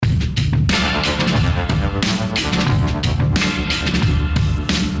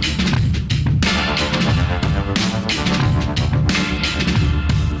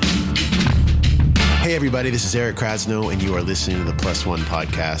everybody. This is Eric Krasno, and you are listening to the Plus One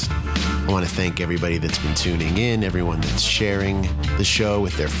podcast. I want to thank everybody that's been tuning in, everyone that's sharing the show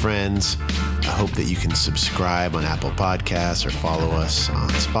with their friends. I hope that you can subscribe on Apple Podcasts or follow us on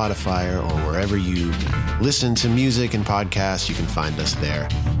Spotify or wherever you listen to music and podcasts. You can find us there.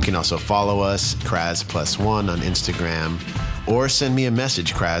 You can also follow us, Kraz Plus One, on Instagram, or send me a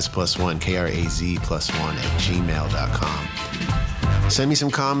message, Kraz Plus One, KRAZ Plus One @gmail.com. Send me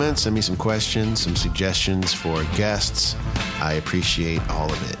some comments, send me some questions, some suggestions for guests. I appreciate all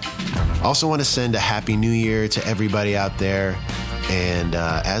of it. I also want to send a Happy New Year to everybody out there. And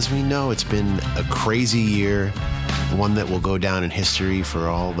as we know, it's been a crazy year, one that will go down in history for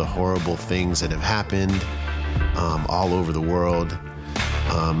all the horrible things that have happened all over the world.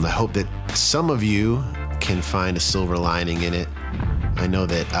 I hope that some of you can find a silver lining in it. I know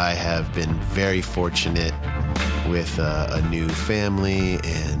that I have been very fortunate with a new family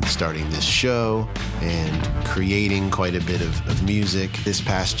and starting this show and creating quite a bit of music this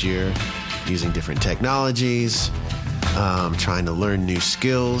past year using different technologies, trying to learn new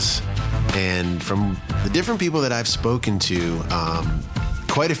skills. And from the different people that I've spoken to,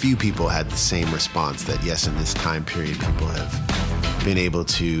 quite a few people had the same response that yes, in this time period, people have been able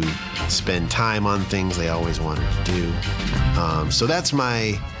to spend time on things they always wanted to do. So that's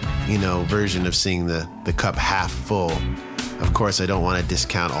my version of seeing the cup half full. Of course, I don't want to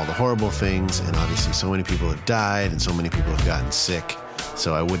discount all the horrible things, and obviously so many people have died and so many people have gotten sick.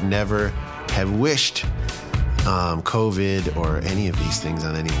 So I would never have wished COVID or any of these things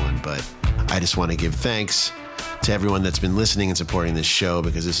on anyone, but I just want to give thanks to everyone that's been listening and supporting this show,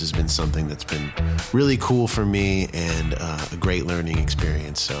 because this has been something that's been really cool for me and a great learning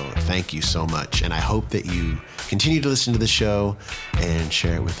experience. So thank you so much. And I hope that you continue to listen to the show and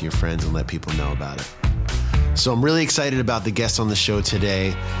share it with your friends and let people know about it. So I'm really excited about the guest on the show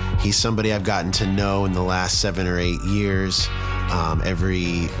today. He's somebody I've gotten to know in the last 7 or 8 years.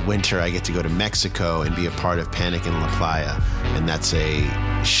 Every winter I get to go to Mexico and be a part of Panic in La Playa. And that's a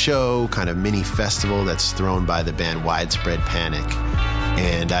show, kind of mini festival that's thrown by the band Widespread Panic.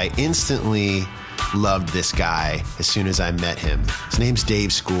 And I instantly loved this guy as soon as I met him. His name's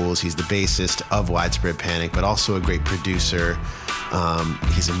Dave Schools. He's the bassist of Widespread Panic, but also a great producer.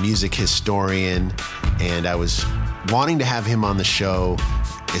 He's a music historian, and I was wanting to have him on the show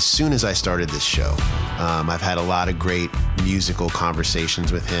as soon as I started this show. I've had a lot of great musical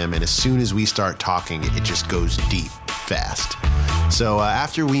conversations with him, and as soon as we start talking, it just goes deep, fast. So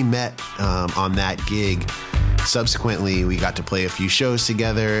after we met on that gig, subsequently we got to play a few shows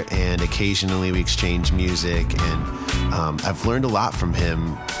together, and occasionally we exchanged music, and I've learned a lot from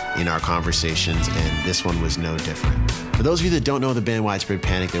him in our conversations, and this one was no different. For those of you that don't know the band Widespread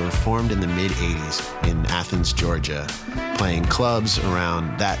Panic, they were formed in the mid-'80s in Athens, Georgia, playing clubs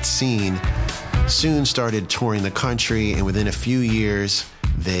around that scene, soon started touring the country, and within a few years,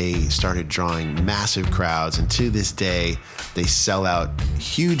 they started drawing massive crowds, and to this day, they sell out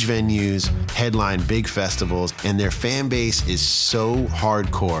huge venues, headline big festivals, and their fan base is so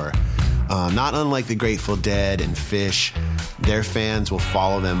hardcore. Not unlike the Grateful Dead and Phish, their fans will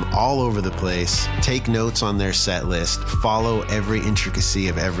follow them all over the place, take notes on their set list, follow every intricacy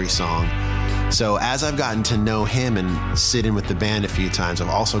of every song. So as I've gotten to know him and sit in with the band a few times, I've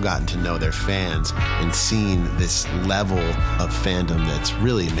also gotten to know their fans and seen this level of fandom that's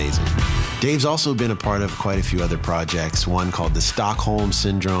really amazing. Dave's also been a part of quite a few other projects, one called the Stockholm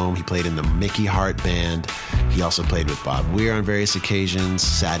Syndrome. He played in the Mickey Hart Band. He also played with Bob Weir on various occasions,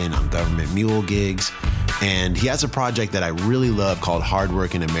 sat in on Government Mule gigs, and he has a project that I really love called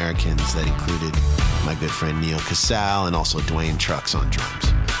Hardworking Americans that included my good friend Neil Casal and also Dwayne Trucks on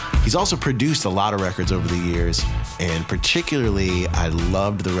drums. He's also produced a lot of records over the years, and particularly I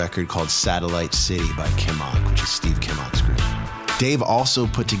loved the record called Satellite City by Kimmock, which is Steve Kimmock's group. Dave also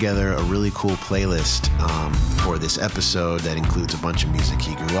put together a really cool playlist for this episode that includes a bunch of music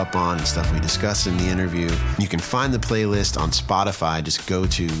he grew up on and stuff we discussed in the interview. You can find the playlist on Spotify. Just go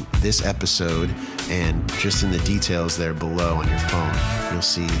to this episode, and just in the details there below on your phone, you'll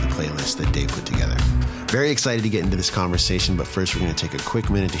see the playlist that Dave put together. Very excited to get into this conversation, but first we're going to take a quick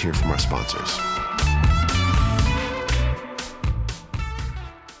minute to hear from our sponsors.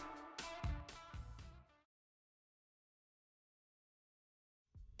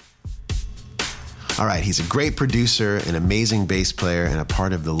 All right, he's a great producer, an amazing bass player, and a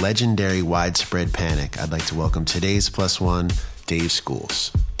part of the legendary Widespread Panic. I'd like to welcome today's Plus One, Dave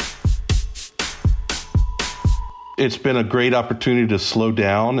Schools. It's been a great opportunity to slow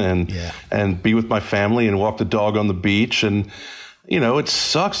down and be with my family and walk the dog on the beach. And, you know, it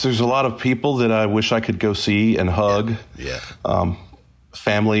sucks. There's a lot of people that I wish I could go see and hug. Yeah.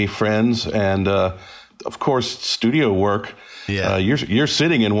 Family, friends, and of course, studio work. Yeah. You're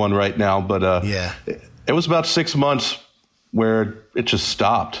sitting in one right now, but yeah, it was about 6 months where it just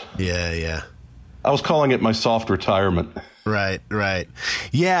stopped. Yeah. I was calling it my soft retirement. Right.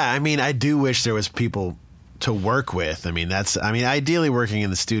 Yeah, I mean, I do wish there was people to work with. I mean, ideally working in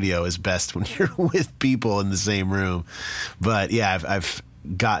the studio is best when you're with people in the same room. But yeah, I've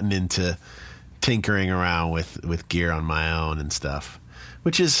gotten into tinkering around with gear on my own and stuff,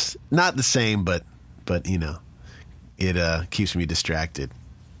 which is not the same, but you know, it keeps me distracted.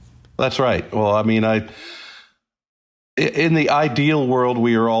 That's right. Well, I mean, in the ideal world,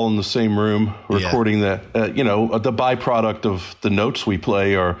 we are all in the same room recording the byproduct of the notes we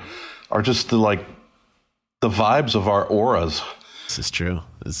play are just the vibes of our auras. This is true.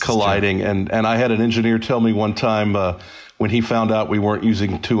 Colliding. And I had an engineer tell me one time when he found out we weren't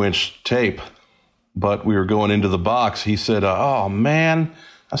using 2-inch tape, but we were going into the box, he said, oh, man.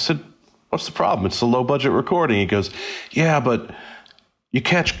 I said, what's the problem? It's a low-budget recording. He goes, yeah, but you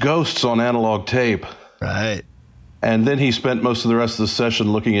catch ghosts on analog tape. Right. And then he spent most of the rest of the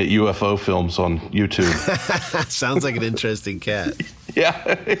session looking at UFO films on YouTube. Sounds like an interesting cat.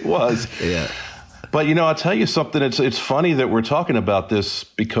 Yeah, it was. Yeah. But, you know, I'll tell you something. It's funny that we're talking about this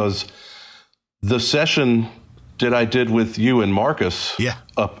because the session that I did with you and Marcus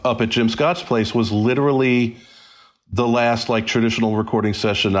up at Jim Scott's place was literally the last traditional recording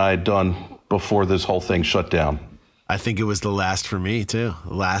session I had done before this whole thing shut down. I think it was the last for me too.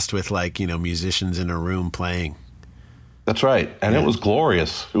 Last with musicians in a room playing. That's right. And it was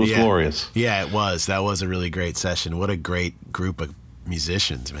glorious. It was glorious. Yeah, it was. That was a really great session. What a great group of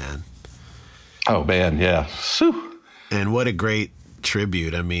musicians, man. Oh, man, yeah. Whew. And what a great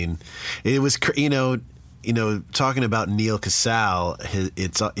tribute. I mean, it was, talking about Neal Casal,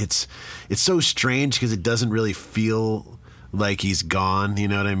 it's so strange because it doesn't really feel like he's gone, you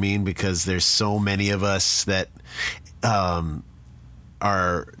know what I mean? Because there's so many of us that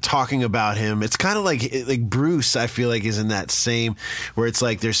are talking about him. It's kind of like Bruce, I feel like, is in that same, where it's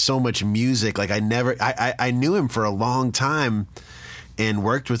like there's so much music. Like I knew him for a long time and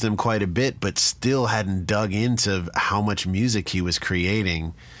worked with him quite a bit, but still hadn't dug into how much music he was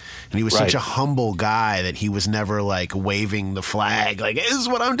creating. And he was such a humble guy that he was never waving the flag, this is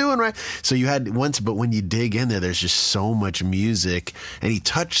what I'm doing, right? So you had but when you dig in there, there's just so much music, and he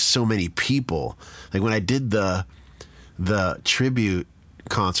touched so many people. Like when I did the tribute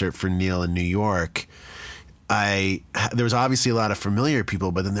concert for Neal in New York, there was obviously a lot of familiar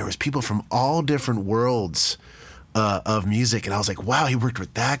people, but then there was people from all different worlds of music, and I was like, wow, he worked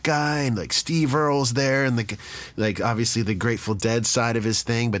with that guy, and Steve Earle's there, and obviously the Grateful Dead side of his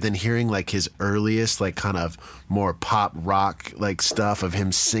thing, but then hearing his earliest kind of more pop rock stuff of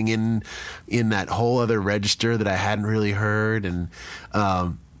him singing in that whole other register that I hadn't really heard. And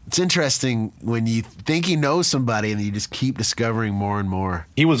it's interesting when you think you know somebody and you just keep discovering more and more.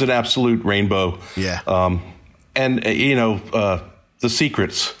 He was an absolute rainbow. Yeah. And the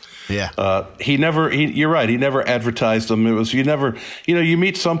Secrets. Yeah. You're right. He never advertised them. It was, you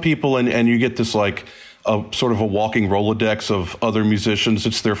meet some people and you get this a sort of a walking Rolodex of other musicians.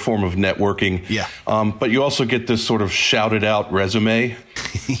 It's their form of networking. Yeah. But you also get this sort of shouted out resume.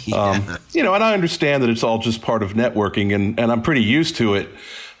 Yeah. And I understand that it's all just part of networking and I'm pretty used to it.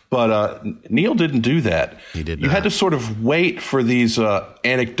 But Neal didn't do that. He did not. You had to sort of wait for these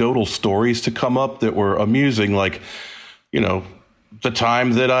anecdotal stories to come up that were amusing, the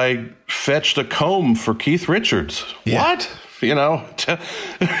time that I fetched a comb for Keith Richards. Yeah. What?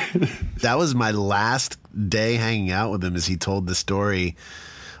 That was my last day hanging out with him, as he told the story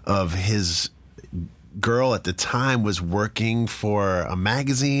of his girl at the time was working for a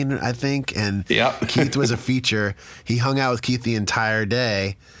magazine, I think, and Keith was a feature. He hung out with Keith the entire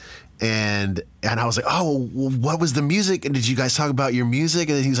day. And I was like, oh, well, what was the music? And did you guys talk about your music?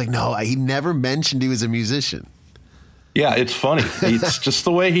 And then he was like, no, he never mentioned he was a musician. Yeah, it's funny. It's just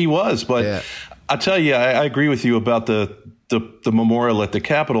the way he was. But I tell you, I agree with you about the memorial at the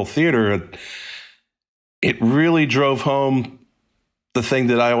Capitol Theater. It really drove home the thing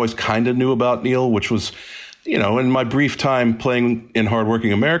that I always kind of knew about Neal, which was, in my brief time playing in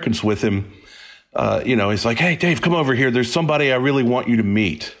Hardworking Americans with him, he's like, hey, Dave, come over here. There's somebody I really want you to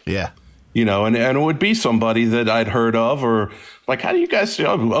meet. Yeah. And it would be somebody that I'd heard of, or how do you guys say,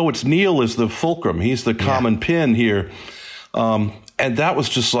 oh, it's Neal is the fulcrum. He's the common pin here. And that was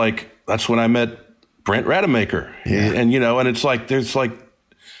just that's when I met Brent Rademacher. Yeah. And it's there's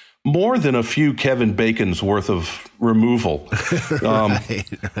more than a few Kevin Bacon's worth of removal. Right.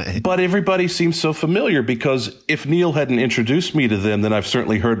 But everybody seems so familiar because if Neal hadn't introduced me to them, then I've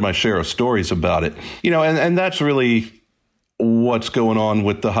certainly heard my share of stories about it. And that's really what's going on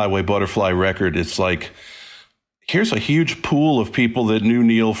with the Highway Butterfly record. It's like, here's a huge pool of people that knew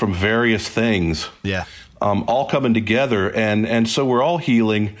Neil from various things. Yeah. All coming together. And so we're all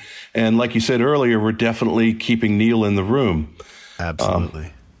healing. And like you said earlier, we're definitely keeping Neil in the room.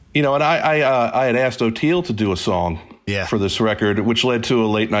 Absolutely. And I had asked Oteil to do a song for this record, which led to a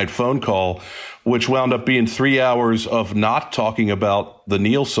late night phone call, which wound up being 3 hours of not talking about the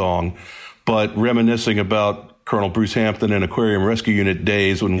Neil song, but reminiscing about Colonel Bruce Hampton and Aquarium Rescue Unit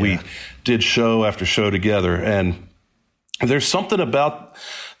days when we did show after show together. And there's something about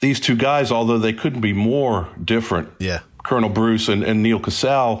these two guys, although they couldn't be more different, Colonel Bruce and Neal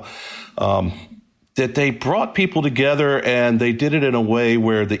Casal, that they brought people together, and they did it in a way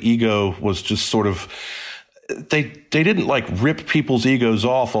where the ego was just sort of, they didn't like rip people's egos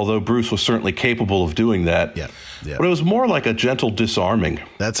off, although Bruce was certainly capable of doing that. Yeah. But it was more like a gentle disarming.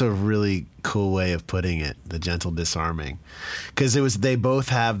 That's a really cool way of putting it, the gentle disarming. Because they both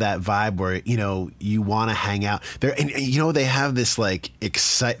have that vibe where, you want to hang out there, and they have this like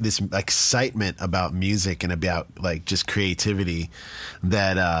excitement about music and about like just creativity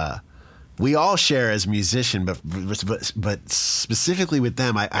that we all share as musicians, but specifically with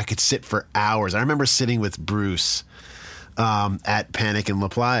them, I could sit for hours. I remember sitting with Bruce at Panic in La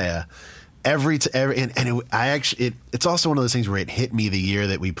Playa. It's also one of those things where it hit me the year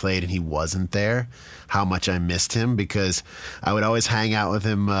that we played and he wasn't there, how much I missed him, because I would always hang out with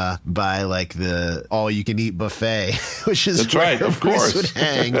him by like the all-you-can-eat buffet, which is that's right, of Bruce course. would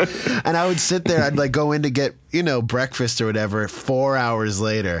hang, and I would sit there. I'd like go in to get breakfast or whatever. 4 hours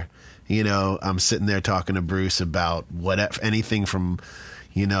later, I'm sitting there talking to Bruce about anything from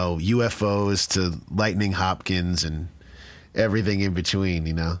UFOs to Lightning Hopkins and everything in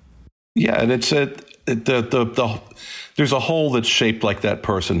between. Yeah, and there's a hole that's shaped like that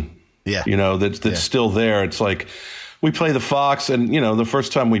person. Yeah. That's still there. It's like we play the Fox, and the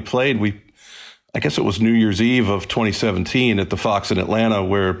first time we played, I guess it was New Year's Eve of 2017 at the Fox in Atlanta,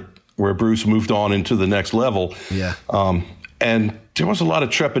 where Bruce moved on into the next level. Yeah. And there was a lot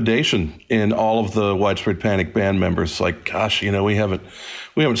of trepidation in all of the Widespread Panic band members. Like, gosh, we haven't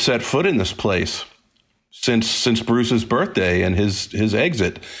set foot in this place since Bruce's birthday and his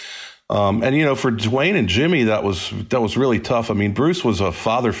exit. And for Duane and Jimmy, that was really tough. I mean, Bruce was a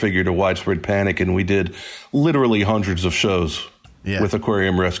father figure to Widespread Panic, and we did literally hundreds of shows with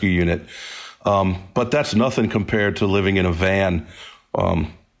Aquarium Rescue Unit. But that's nothing compared to living in a van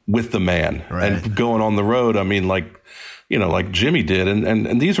with the man and going on the road. I mean, like Jimmy did,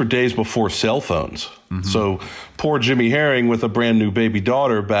 and these were days before cell phones. Mm-hmm. So poor Jimmy Herring with a brand new baby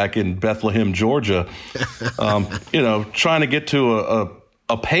daughter back in Bethlehem, Georgia, trying to get to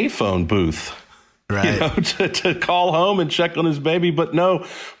a payphone booth, to call home and check on his baby. But no,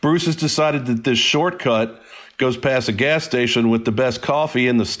 Bruce has decided that this shortcut goes past a gas station with the best coffee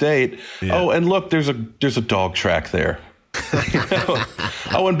in the state. Yeah. Oh, and look, there's a dog track there.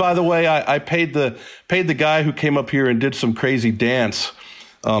 Oh, and by the way, I paid the guy who came up here and did some crazy dance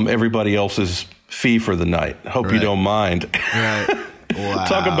everybody else's fee for the night. Hope you don't mind. Right.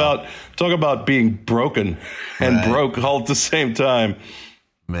 Wow. Talk about being broken and broke all at the same time.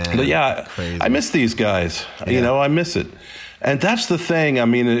 Man, but yeah, crazy. I miss these guys. Yeah. I miss it. And that's the thing. I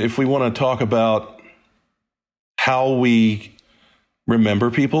mean, if we want to talk about how we remember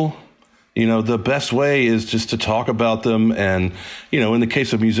people, the best way is just to talk about them. And, in the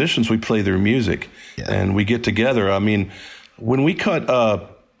case of musicians, we play their music and we get together. I mean, when we cut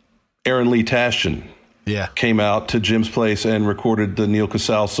Aaron Lee Tashian came out to Jim's place and recorded the Neal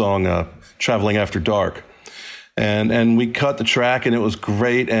Casal song, Traveling After Dark. And we cut the track, and it was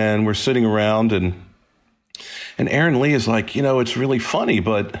great. And we're sitting around, and Aaron Lee is like, it's really funny,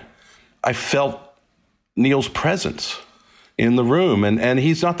 but I felt Neil's presence in the room. And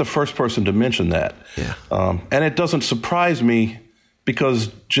he's not the first person to mention that. Yeah. And it doesn't surprise me,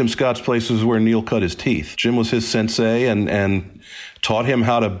 because Jim Scott's place is where Neil cut his teeth. Jim was his sensei and taught him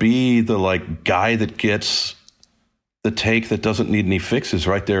how to be the guy that gets the take that doesn't need any fixes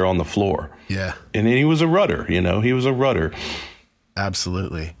right there on the floor. Yeah. And he was a rudder, he was a rudder.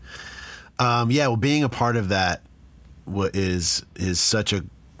 Absolutely. Well, being a part of that is such a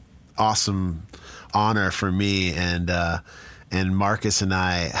awesome honor for me, and Marcus and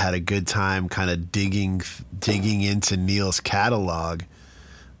I had a good time kind of digging into Neil's catalog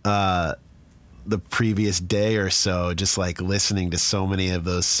the previous day or so, just like listening to so many of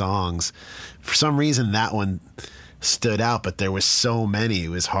those songs. For some reason, that one stood out, but there was so many, it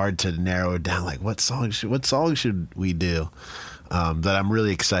was hard to narrow it down. Like, what song should we do? That I'm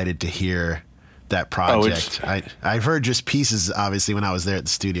really excited to hear that project. I've heard just pieces, obviously, when I was there at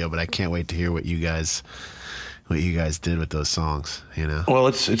the studio, but I can't wait to hear what you guys what you guys did with those songs, you know? Well,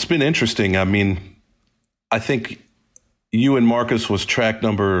 it's been interesting. I mean, I think You and Marcus was track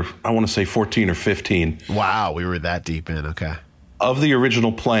number, I want to say 14 or 15. Wow, we were that deep in. Okay. Of the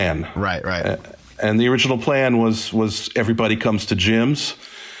original plan. Right. And the original plan was everybody comes to Jim's,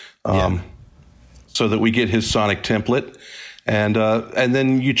 so that we get his sonic template. And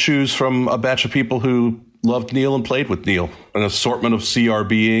then you choose from a batch of people who loved Neil and played with Neil, an assortment of CR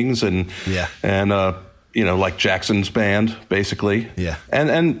beings and like Jackson's band, basically. Yeah.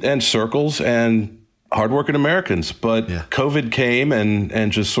 And Circles and Hardworking Americans. But COVID came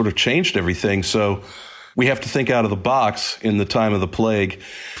and just sort of changed everything. So we have to think out of the box in the time of the plague.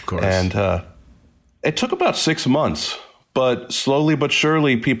 Of course. And it took about 6 months, but slowly but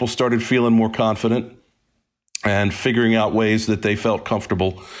surely people started feeling more confident and figuring out ways that they felt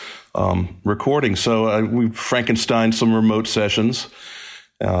comfortable recording. So we Frankensteined some remote sessions.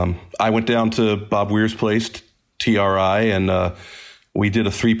 I went down to Bob Weir's place, TRI, and we did a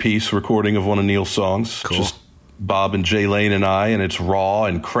 3-piece recording of one of Neil's songs. Cool. Just Bob and Jay Lane and I, and it's raw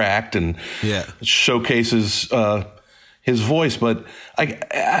and cracked and it showcases his voice. But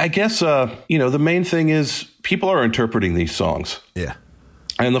I guess, the main thing is people are interpreting these songs. Yeah.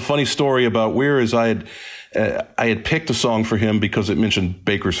 And the funny story about Weir is I had picked a song for him because it mentioned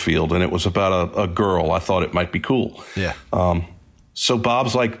Bakersfield and it was about a girl. I thought it might be cool. Yeah. So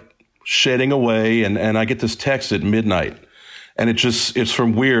Bob's like shedding away and I get this text at midnight and it's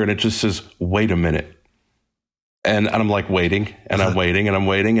from Weir and it just says, wait a minute. And I'm like waiting and I'm waiting and I'm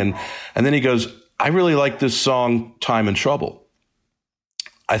waiting. And then he goes, I really like this song, Time and Trouble.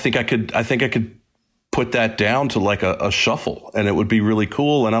 I think I could put that down to like a shuffle and it would be really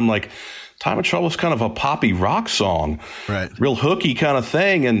cool. And I'm like, Time and Trouble is kind of a poppy rock song, right? Real hooky kind of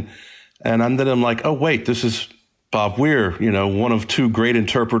thing. And then I'm like, oh wait, this is Bob Weir, one of 2 great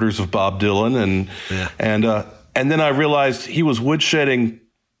interpreters of Bob Dylan. And then I realized he was woodshedding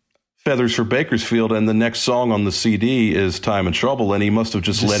Feathers for Bakersfield, and the next song on the CD is Time and Trouble, and he must have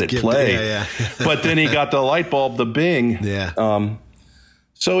just let it play. Yeah. But then he got the light bulb, the bing. Yeah.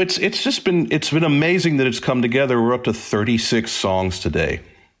 So it's been amazing that it's come together. We're up to 36 songs today.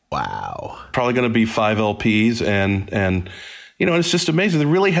 Wow. Probably going to be 5 LPs, and it's just amazing. There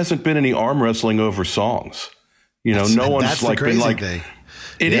really hasn't been any arm wrestling over songs. No one's like been like thing.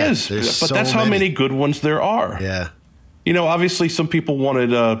 It is, but so that's how many good ones there are. Yeah. Obviously some people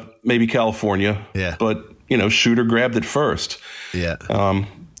wanted maybe California. Yeah. But Shooter grabbed it first. Yeah.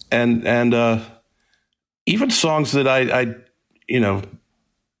 And even songs that I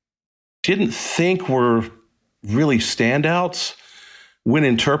didn't think were really standouts when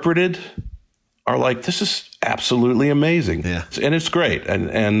interpreted are like, this is absolutely amazing. Yeah. And it's great.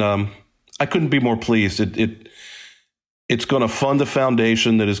 And I couldn't be more pleased. It's going to fund a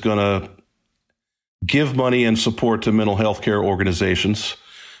foundation that is going to give money and support to mental health care organizations.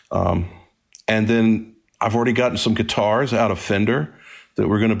 And then I've already gotten some guitars out of Fender that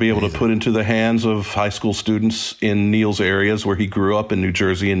we're going to be able to put into the hands of high school students in Neil's areas where he grew up in New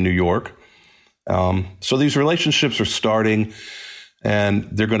Jersey and New York. So these relationships are starting and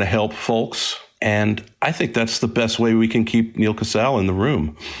they're going to help folks. And I think that's the best way we can keep Neil Casale in the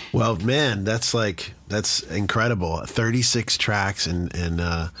room. Well, man, that's incredible. 36 tracks. And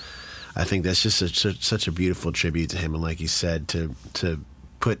I think that's just such a beautiful tribute to him. And like you said, to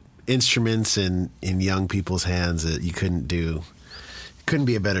put instruments in young people's hands that you couldn't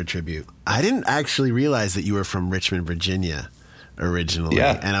be a better tribute. I didn't actually realize that you were from Richmond, Virginia originally.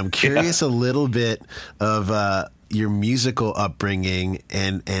 Yeah. And I'm curious a little bit of your musical upbringing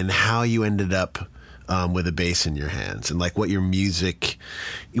and how you ended up with a bass in your hands and like what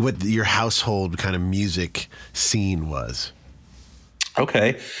your household kind of music scene was.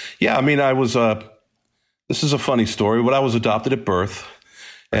 Okay. Yeah. I mean, this is a funny story, but I was adopted at birth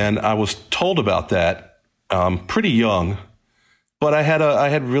and I was told about that pretty young, but I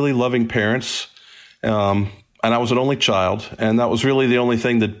had really loving parents. And I was an only child. And that was really the only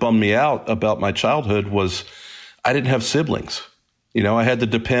thing that bummed me out about my childhood was I didn't have siblings. I had to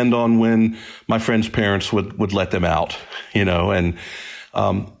depend on when my friends' parents would let them out,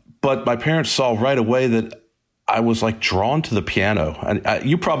 but my parents saw right away that I was like drawn to the piano. And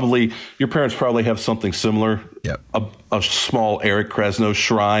your parents probably have something similar. Yep. A small Eric Krasno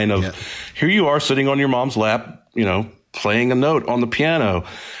shrine of here you are sitting on your mom's lap, playing a note on the piano.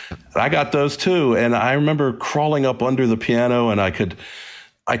 I got those too. And I remember crawling up under the piano and I could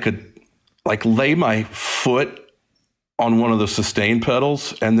like lay my foot on one of the sustain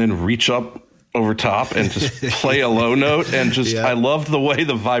pedals and then reach up over top and just play a low note. And I loved the way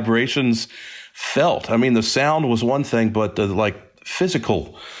the vibrations felt. I mean, the sound was one thing, but the like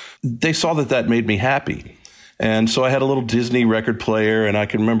physical, they saw that made me happy. And so I had a little Disney record player, and I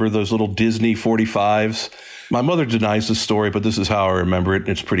can remember those little Disney 45s. My mother denies the story, but this is how I remember it.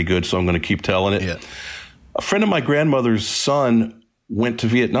 It's pretty good, so I'm going to keep telling it. Yeah. A friend of my grandmother's son went to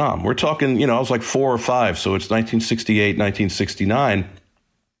Vietnam. We're talking, I was like 4 or 5, so it's 1968, 1969.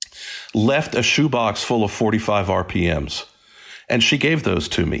 Left a shoebox full of 45 RPMs, and she gave those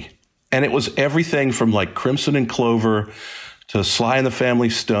to me. And it was everything from like Crimson and Clover to Sly and the Family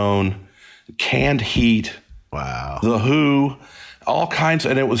Stone, Canned Heat, wow, The Who, all kinds.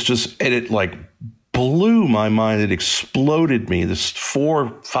 And it was just, and it like blew my mind. It exploded me. This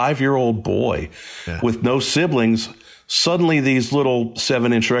 4, 5-year-old boy with no siblings. Suddenly these little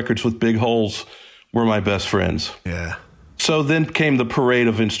 7-inch records with big holes were my best friends. Yeah. So then came the parade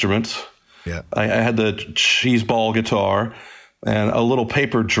of instruments. Yeah. I had the cheese ball guitar and a little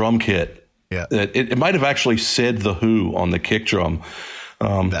paper drum kit. Yeah. It might have actually said The Who on the kick drum.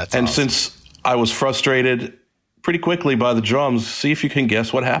 That's and awesome. Since I was frustrated pretty quickly by the drums, see if you can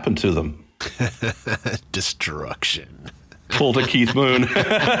guess what happened to them. Destruction. Pulled a Keith Moon.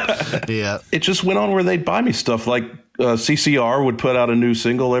 Yeah. It just went on where they'd buy me stuff like CCR would put out a new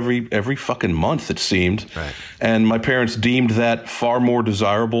single every fucking month, it seemed. Right. And my parents deemed that far more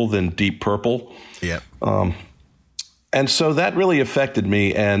desirable than Deep Purple. Yeah. And so that really affected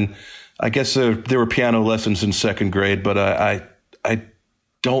me. And I guess there were piano lessons in 2nd grade, but I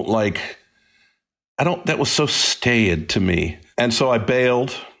don't like, that was so staid to me. And so I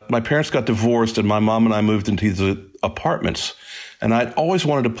bailed. My parents got divorced and my mom and I moved into the apartments. And I'd always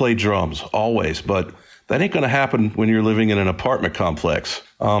wanted to play drums, always, but that ain't going to happen when you're living in an apartment complex.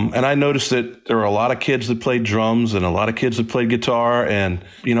 And I noticed that there were a lot of kids that played drums and a lot of kids that played guitar. And,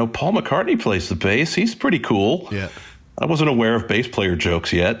 Paul McCartney plays the bass. He's pretty cool. Yeah. I wasn't aware of bass player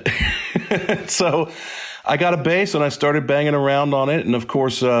jokes yet. So I got a bass and I started banging around on it. And of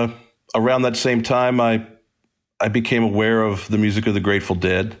course, around that same time, I became aware of the music of the Grateful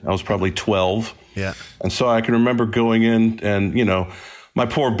Dead. I was probably 12. Yeah. And so I can remember going in and, my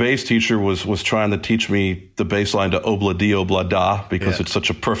poor bass teacher was trying to teach me the bass line to Obla Di Obla Da because it's such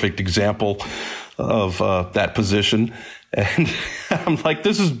a perfect example of that position. And I'm like,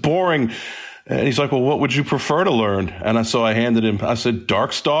 this is boring. And he's like, well, what would you prefer to learn? And I handed him, I said,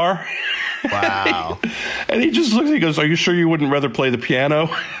 Dark Star. Wow. And he just looks, he goes, are you sure you wouldn't rather play the piano?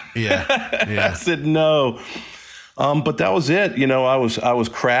 Yeah. I said, no. But that was it. I was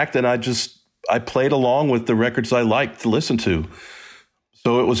cracked and I played along with the records I liked to listen to.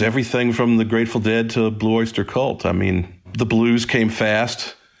 So it was everything from the Grateful Dead to Blue Oyster Cult. I mean, the blues came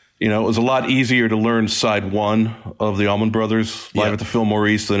fast. It was a lot easier to learn side 1 of the Allman Brothers Live at the Fillmore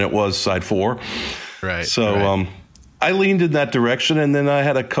East than it was side 4. Right. So I leaned in that direction, and then I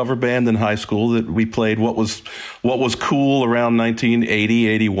had a cover band in high school that we played what was cool around 1980,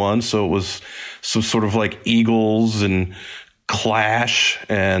 81. So it was some sort of like Eagles and Clash,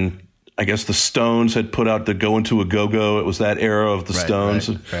 and I guess the Stones had put out the Go Into a Go-Go. It was that era of the Stones.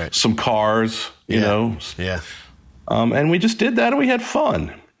 Right. Some Cars, you know. Yeah. And we just did that, and we had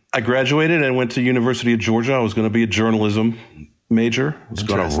fun. I graduated and went to University of Georgia. I was going to be a journalism major. I was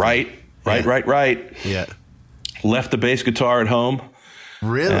going to write. Yeah. Left the bass guitar at home.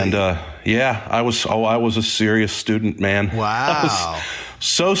 Really? And I was a serious student, man. Wow. I was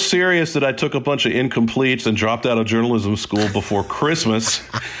so serious that I took a bunch of incompletes and dropped out of journalism school before Christmas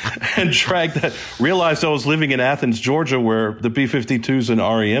and realized I was living in Athens, Georgia, where the B-52s and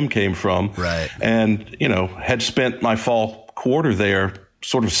REM came from. Right. And, had spent my fall quarter there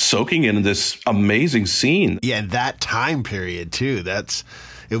sort of soaking in this amazing scene. Yeah, and that time period, too.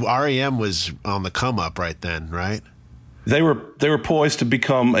 REM was on the come up right then, right? They were poised to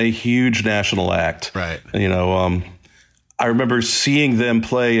become a huge national act. Right. I remember seeing them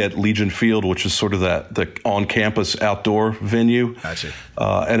play at Legion Field, which is sort of the on-campus outdoor venue. Gotcha.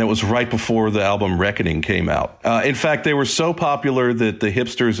 And it was right before the album Reckoning came out. In fact, they were so popular that the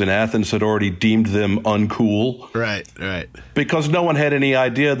hipsters in Athens had already deemed them uncool. Right. Because no one had any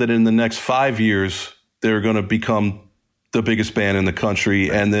idea that in the next 5 years, they were going to become the biggest band in the country.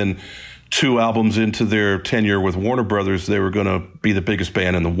 Right. And then 2 albums into their tenure with Warner Brothers, they were going to be the biggest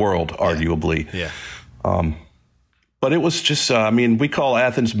band in the world, arguably. Yeah. But it was just, we call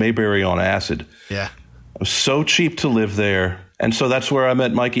Athens Mayberry on acid. Yeah. It was so cheap to live there. And so that's where I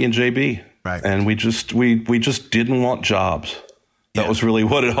met Mikey and JB. Right. And we just didn't want jobs. That was really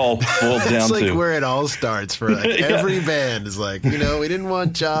what it all boiled down to. It's like where it all starts for like every band is like, we didn't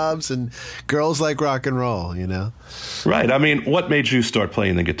want jobs and girls like rock and roll, Right. I mean, what made you start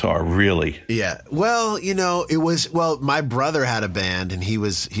playing the guitar, really? Yeah. Well, my brother had a band and he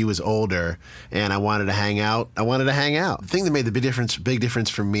was older and I wanted to hang out. The thing that made the big difference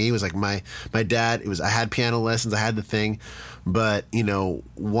for me was like my dad, I had piano lessons, I had the thing, but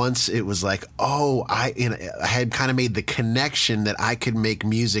once it was like, I had kind of made the connection that I could make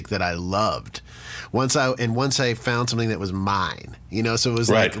music that I loved. Once I found something that was mine, so it was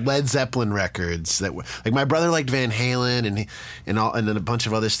right. like Led Zeppelin records that were like, my brother liked Van Halen and then a bunch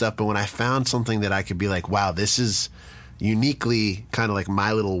of other stuff. But when I found something that I could be like, wow, this is uniquely kind of like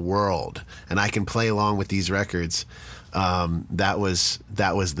my little world and I can play along with these records. That was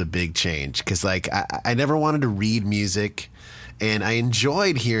the big change. 'Cause like, I never wanted to read music and I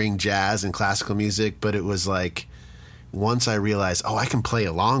enjoyed hearing jazz and classical music, but it was like, once I realized, I can play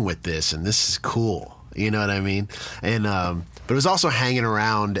along with this and this is cool. You know what I mean? And, but it was also hanging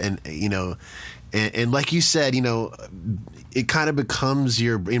around and like you said, it kind of becomes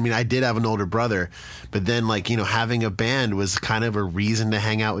I did have an older brother, but then like, having a band was kind of a reason to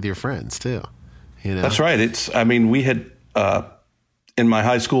hang out with your friends too. That's right. We had, in my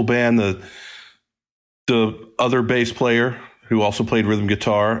high school band, the other bass player who also played rhythm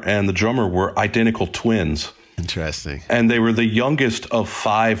guitar and the drummer were identical twins. Interesting. And they were the youngest of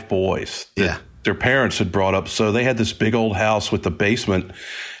 5 boys that their parents had brought up. So they had this big old house with the basement.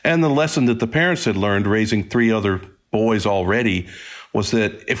 And the lesson that the parents had learned raising 3 other boys already was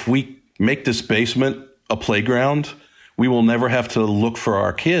that if we make this basement a playground, we will never have to look for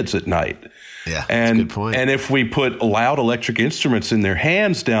our kids at night. Yeah, that's a good point. And if we put loud electric instruments in their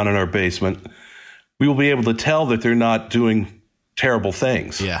hands down in our basement, we will be able to tell that they're not doing terrible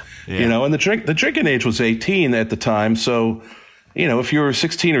things. Yeah. And the drinking age was 18 at the time. So, if you were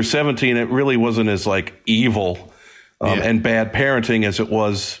 16 or 17, it really wasn't as like evil and bad parenting as it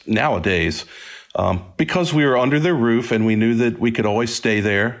was nowadays. Because we were under their roof and we knew that we could always stay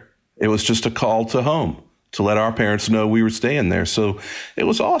there. It was just a call to home to let our parents know we were staying there. So it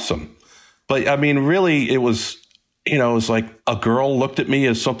was awesome. But really it was, it was like a girl looked at me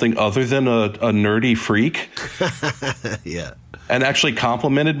as something other than a nerdy freak. Yeah. And actually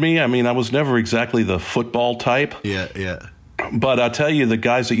complimented me. I was never exactly the football type. Yeah. But I tell you, the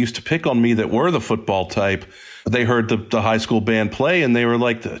guys that used to pick on me that were the football type, they heard the high school band play and they were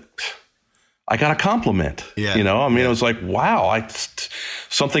like, I got a compliment. Yeah. It was like, wow,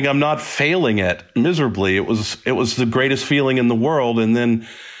 something I'm not failing at miserably. It was the greatest feeling in the world. And then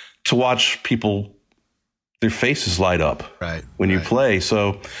to watch people, their faces light up when you play.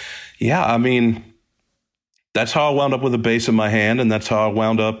 So, that's how I wound up with a bass in my hand, and that's how I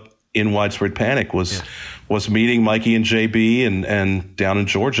wound up in Widespread Panic was meeting Mikey and JB and down in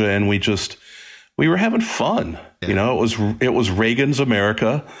Georgia, and we were having fun. Yeah. It was Reagan's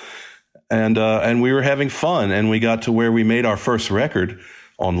America, and we were having fun, and we got to where we made our first record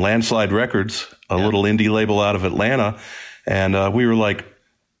on Landslide Records, a little indie label out of Atlanta, and we were like,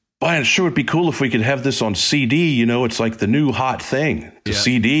 Brian, it sure would be cool if we could have this on CD. It's like the new hot thing, the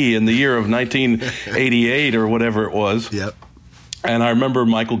CD in the year of 1988 or whatever it was. Yep. And I remember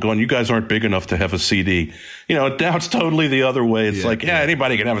Michael going, you guys aren't big enough to have a CD. Now it's totally the other way. It's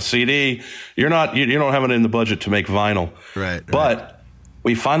anybody can have a CD. You don't have it in the budget to make vinyl. Right. But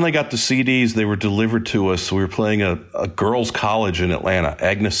we finally got the CDs. They were delivered to us. We were playing a girls' college in Atlanta,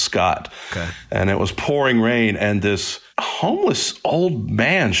 Agnes Scott. Okay. And it was pouring rain, and this homeless old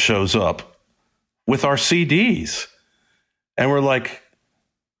man shows up with our CDs. And we're like,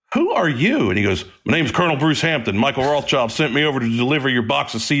 who are you? And he goes, my name's Colonel Bruce Hampton. Michael Rothschild sent me over to deliver your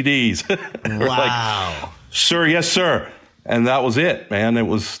box of CDs. We're wow. Like, sir, yes, sir. And that was it, man. That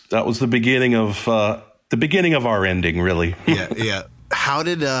was the beginning of our ending, really. Yeah. How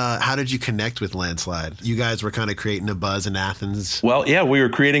did you connect with Landslide? You guys were kind of creating a buzz in Athens. Well, yeah, we were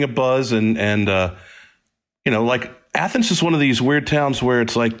creating a buzz and like Athens is one of these weird towns where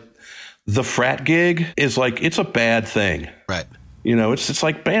it's like the frat gig is like, it's a bad thing. Right. It's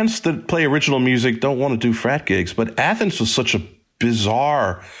like bands that play original music don't want to do frat gigs, but Athens was such a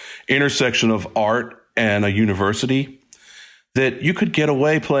bizarre intersection of art and a university that you could get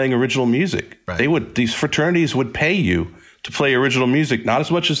away playing original music. Right. These fraternities would pay you to play original music, not as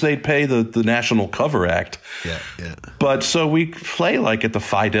much as they'd pay the National Cover Act. Yeah. But so we play like at the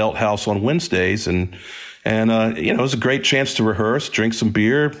Phi Delt House on Wednesdays and it was a great chance to rehearse, drink some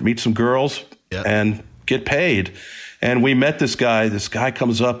beer, meet some girls, and get paid. And we met this guy. This guy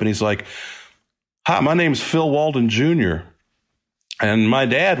comes up and he's like, hi, my name's Phil Walden Jr. And my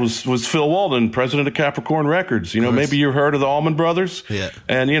dad was Phil Walden, president of Capricorn Records. You know, maybe you heard of the Allman Brothers. Yeah.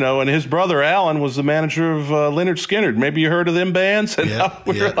 And, you know, and his brother Alan was the manager of Lynyrd Skynyrd. Maybe you heard of them bands. And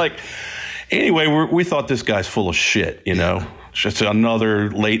we were like, anyway, we thought this guy's full of shit, you know, just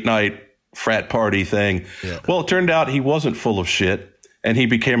another late night frat party thing. Yeah. Well, it turned out he wasn't full of shit, and he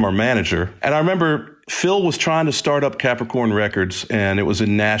became our manager. And I remember Phil was trying to start up Capricorn Records, and it was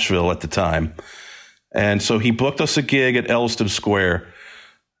in Nashville at the time. And so he booked us a gig at Elliston Square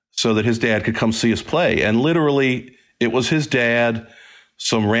so that his dad could come see us play. And literally, it was his dad,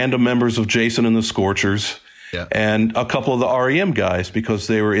 some random members of Jason and the Scorchers, and a couple of the REM guys, because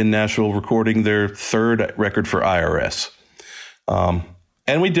they were in Nashville recording their third record for IRS.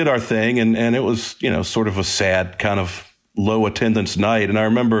 And we did our thing, and it was, you know, sort of a sad kind of low attendance night. And I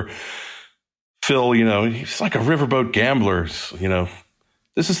remember Phil, you know, he's like a riverboat gambler, you know.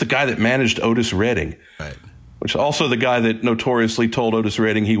 This is the guy that managed Otis Redding, right? Which is also the guy that notoriously told Otis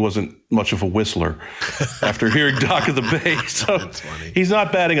Redding he wasn't much of a whistler after hearing Dock of the Bay. So he's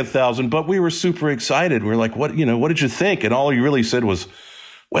not batting 1,000, but we were super excited. We were like, what did you think? And all he really said was,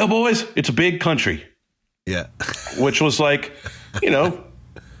 well, boys, it's a big country. Yeah. Which was like, you know,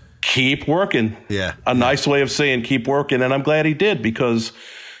 keep working. Yeah. A nice way of saying keep working. And I'm glad he did, because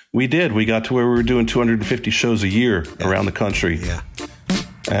we did. We got to where we were doing 250 shows a year around the country. Yeah.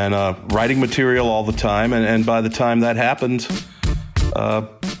 And writing material all the time. And by the time that happened,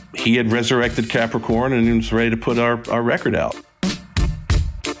 he had resurrected Capricorn and he was ready to put our record out.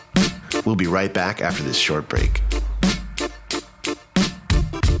 We'll be right back after this short break.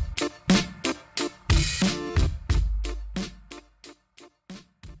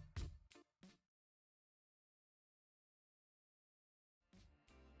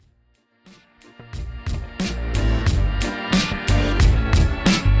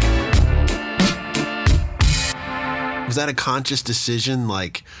 Was that a conscious decision?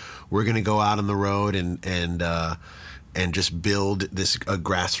 Like, we're going to go out on the road and just build this a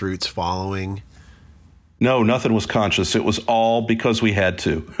grassroots following? No, nothing was conscious. It was all because we had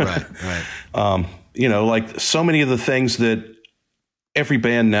to. Right. You know, like so many of the things that every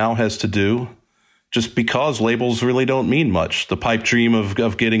band now has to do, just because labels really don't mean much. The pipe dream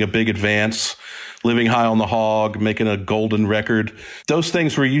of getting a big advance, living high on the hog, making a golden record. Those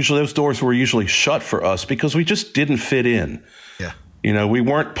doors were usually shut for us because we just didn't fit in. Yeah. You know, we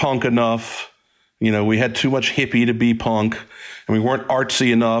weren't punk enough. You know, we had too much hippie to be punk, and we weren't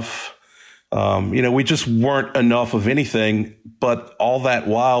artsy enough. You know, we just weren't enough of anything, but all that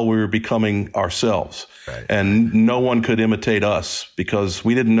while we were becoming ourselves. Right. And no one could imitate us because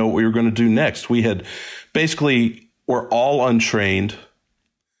we didn't know what we were going to do next. We had we're all untrained,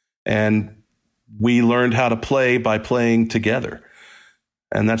 and we learned how to play by playing together.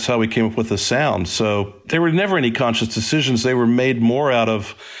 And that's how we came up with the sound. So there were never any conscious decisions. They were made more out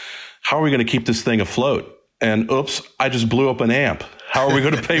of, how are we going to keep this thing afloat? And oops, I just blew up an amp. How are we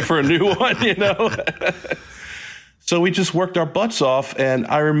going to pay for a new one, you know? So we just worked our butts off. And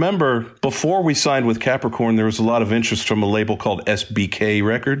I remember before we signed with Capricorn, there was a lot of interest from a label called SBK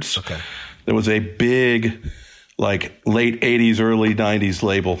Records. Okay. There was a big, like, late 80s, early 90s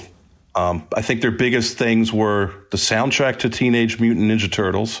label. I think their biggest things were the soundtrack to Teenage Mutant Ninja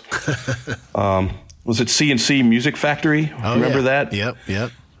Turtles. Was it C&C Music Factory? Remember that?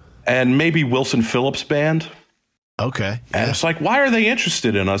 Yep. And maybe Wilson Phillips Band. Okay. And it's like, why are they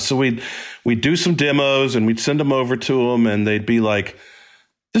interested in us? So we'd do some demos and we'd send them over to them, and they'd be like,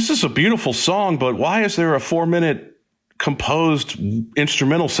 this is a beautiful song, but why is there a 4-minute composed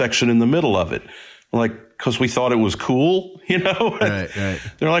instrumental section in the middle of it? Like, because we thought it was cool, you know? Right.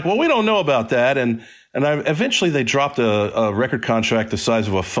 They're like, well, we don't know about that. And eventually they dropped a record contract the size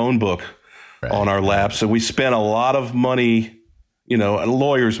of a phone book on our lap. So we spent a lot of money, you know, and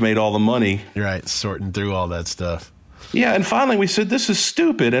lawyers made all the money. Right, sorting through all that stuff. Yeah, and finally we said, this is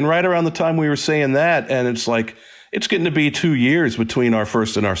stupid. And right around the time we were saying that, and it's like, it's getting to be 2 years between our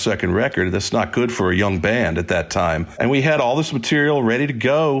first and our second record. That's not good for a young band at that time. And we had all this material ready to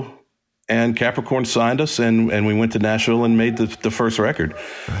go. And Capricorn signed us, and we went to Nashville and made the first record,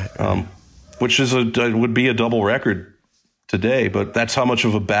 which would be a double record today. But that's how much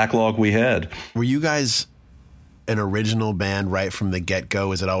of a backlog we had. Were you guys an original band right from the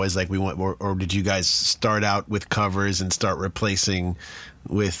get-go? Is it always like we went, or did you guys start out with covers and start replacing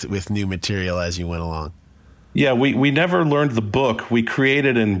with new material as you went along? Yeah, we never learned the book. We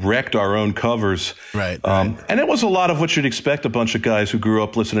created and wrecked our own covers. Right. And it was a lot of what you'd expect a bunch of guys who grew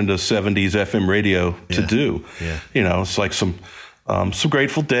up listening to 70s FM radio to do. Yeah. You know, it's like some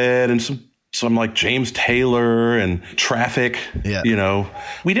Grateful Dead and some like James Taylor and Traffic. Yeah. You know,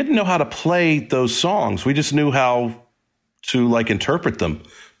 we didn't know how to play those songs. We just knew how to like interpret them.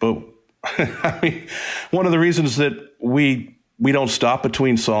 But I mean, one of the reasons that we don't stop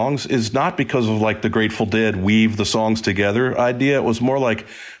between songs is not because of like the Grateful Dead weave the songs together idea. It was more like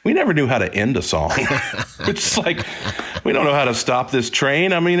we never knew how to end a song. It's like, we don't know how to stop this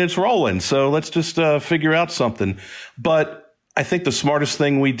train. I mean, it's rolling. So let's just figure out something. But I think the smartest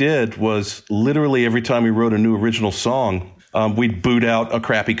thing we did was literally every time we wrote a new original song, we'd boot out a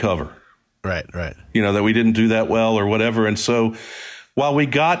crappy cover. Right. You know, that we didn't do that well or whatever. And so while we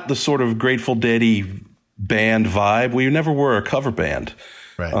got the sort of Grateful Dead-y band vibe, we never were a cover band.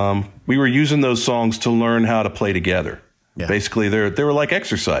 Right. We were using those songs to learn how to play together. Yeah. Basically, they were like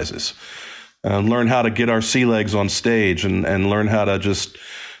exercises. Learn how to get our sea legs on stage and learn how to just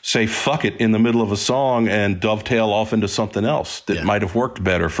say fuck it in the middle of a song and dovetail off into something else that might have worked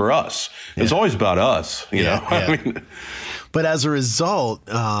better for us. Yeah. It's always about us, you know? Yeah. I mean, but as a result,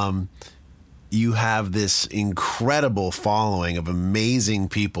 you have this incredible following of amazing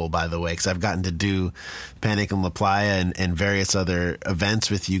people, by the way, because I've gotten to do Panic in La Playa and various other events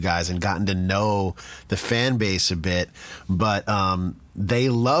with you guys and gotten to know the fan base a bit. But they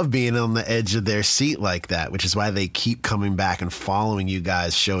love being on the edge of their seat like that, which is why they keep coming back and following you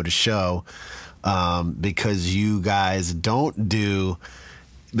guys show to show, because you guys don't do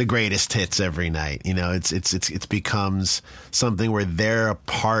the greatest hits every night. You know, it becomes something where they're a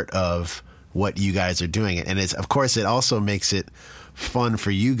part of what you guys are doing. And it's, of course, it also makes it fun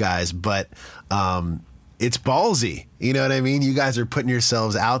for you guys, but it's ballsy. You know what I mean? You guys are putting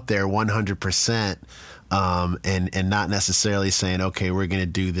yourselves out there 100%, and not necessarily saying, okay, we're going to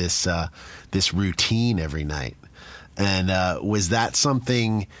do this routine every night. And was that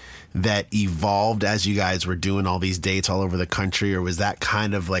something that evolved as you guys were doing all these dates all over the country, or was that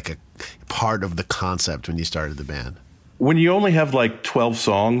kind of like a part of the concept when you started the band? When you only have like 12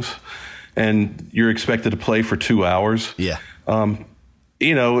 songs and you're expected to play for 2 hours, you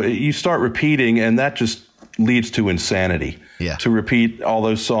know, you start repeating, and that just leads to insanity. Yeah. To repeat all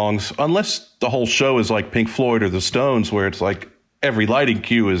those songs, unless the whole show is like Pink Floyd or the Stones, where it's like every lighting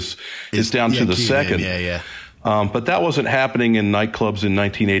cue is down to the second. But that wasn't happening in nightclubs in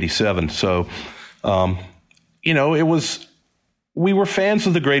 1987. So, you know, we were fans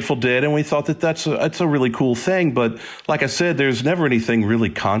of the Grateful Dead, and we thought that that's a really cool thing. But like I said, there's never anything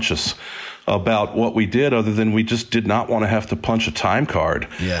really conscious about what we did, other than we just did not want to have to punch a time card.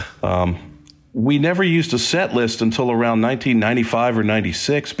 Yeah. We never used a set list until around 1995 or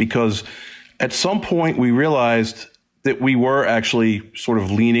 96, because at some point we realized that we were actually sort of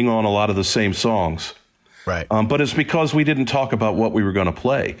leaning on a lot of the same songs. Right. But it's because we didn't talk about what we were going to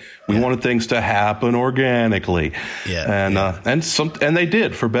play. We wanted things to happen organically. Yeah. And they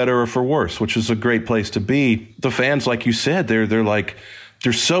did, for better or for worse, which is a great place to be. The fans, like you said,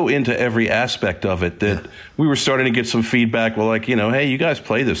 they're so into every aspect of it that we were starting to get some feedback. Well, like, you know, hey, you guys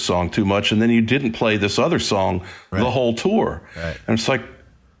play this song too much, and then you didn't play this other song the whole tour. Right. And it's like,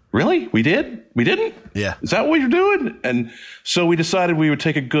 really? We did? We didn't? Yeah. Is that what you're doing? And so we decided we would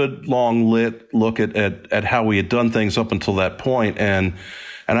take a good long look at how we had done things up until that point. And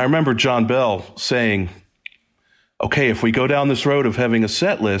I remember John Bell saying, okay, if we go down this road of having a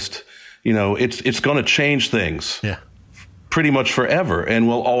set list, you know, it's going to change things. Yeah. Pretty much forever, and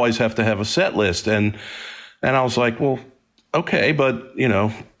we'll always have to have a set list. And I was like, well, okay, but, you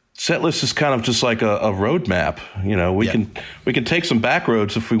know, set list is kind of just like a roadmap. You know, we can take some back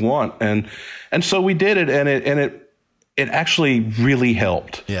roads if we want, and so we did it, and it actually really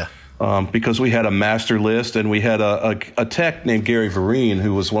helped. Yeah. Because we had a master list, and we had a tech named Gary Vereen,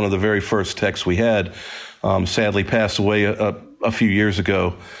 who was one of the very first techs we had. Sadly passed away a few years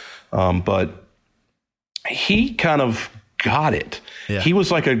ago, but he kind of got it. Yeah. He was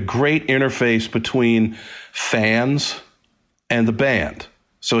like a great interface between fans and the band.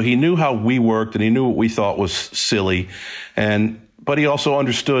 So he knew how we worked, and he knew what we thought was silly, but he also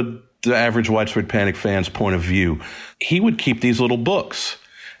understood the average Widespread Panic fan's point of view. He would keep these little books,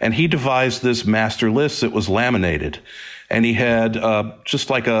 and he devised this master list that was laminated, and he had just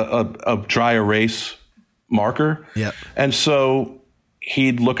like a dry erase marker. Yep. And so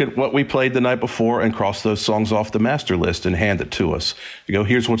he'd look at what we played the night before and cross those songs off the master list and hand it to us. You go,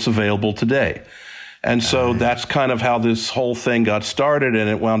 here's what's available today. And so that's kind of how this whole thing got started, and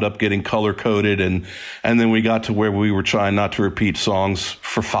it wound up getting color-coded, and then we got to where we were trying not to repeat songs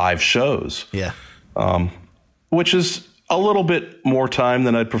for 5 shows. Yeah. Which is a little bit more time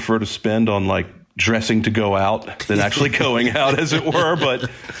than I'd prefer to spend on, like, dressing to go out than actually going out, as it were.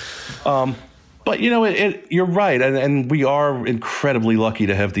 But you know, you're right, and we are incredibly lucky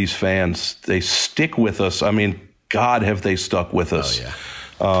to have these fans. They stick with us. I mean, God, have they stuck with us.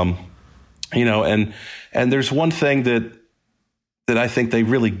 Oh, yeah. You know, and there's one thing that that I think they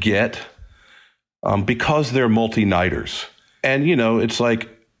really get because they're multi-nighters. And, you know, it's like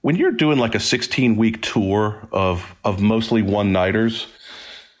when you're doing like a 16-week tour of mostly one-nighters,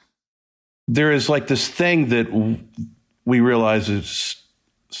 there is like this thing that we realize is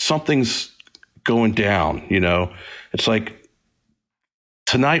something's going down, you know. It's like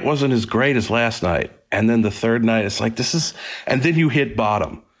tonight wasn't as great as last night. And then the third night, it's like and then you hit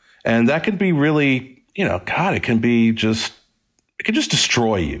bottom. And that can be really, you know, God, it can just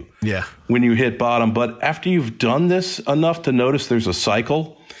destroy you. Yeah. When you hit bottom. But after you've done this enough to notice there's a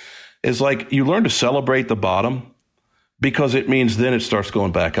cycle, it's like you learn to celebrate the bottom because it means then it starts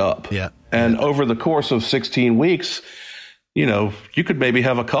going back up. Yeah. And over the course of 16 weeks, you know, you could maybe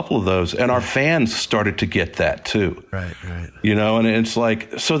have a couple of those. And our fans started to get that too. Right. You know, and it's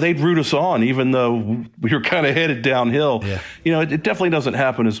like, so they'd root us on even though we were kind of headed downhill. Yeah. You know, it definitely doesn't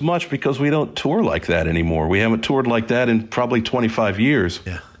happen as much because we don't tour like that anymore. We haven't toured like that in probably 25 years.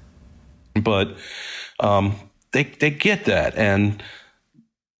 Yeah. But they get that. And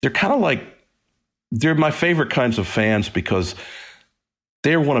they're kind of like, they're my favorite kinds of fans because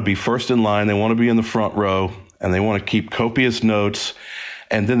they want to be first in line. They want to be in the front row. And they want to keep copious notes,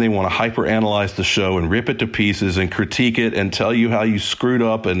 and then they want to hyper-analyze the show and rip it to pieces and critique it and tell you how you screwed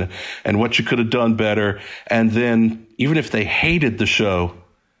up and what you could have done better. And then even if they hated the show,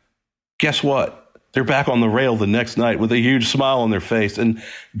 guess what? They're back on the rail the next night with a huge smile on their face. And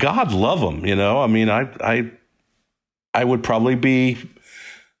God love them, you know. I mean, I would probably be,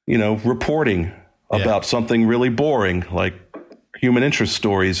 you know, reporting about something really boring like human interest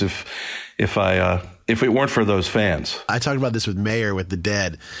stories if it weren't for those fans. I talked about this with Mayer with the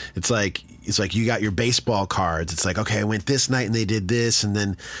Dead. It's like you got your baseball cards. It's like, okay, I went this night and they did this, and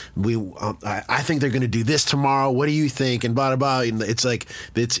then I think they're going to do this tomorrow. What do you think? And blah blah blah. And it's like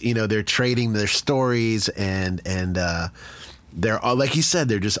you know, they're trading their stories and they're all, like you said,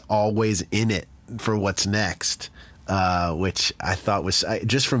 they're just always in it for what's next. Which I thought was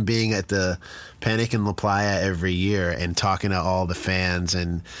just from being at the Panic in La Playa every year and talking to all the fans,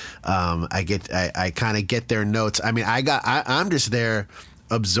 and I kind of get their notes. I mean, I'm just there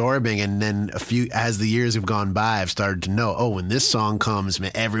absorbing, and then as the years have gone by, I've started to know, oh, when this song comes,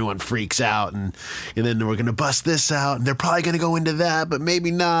 man, everyone freaks out, and then we're gonna bust this out, and they're probably gonna go into that, but maybe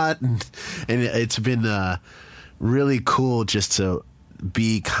not, and it's been really cool just to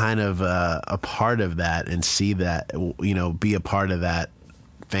be kind of a part of that and see that, you know, be a part of that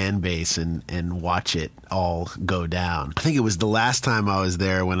fan base and watch it all go down. I think it was the last time I was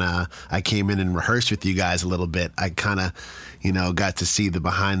there when I came in and rehearsed with you guys a little bit. I kind of, you know, got to see the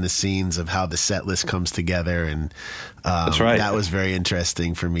behind the scenes of how the set list comes together, and that's right. That was very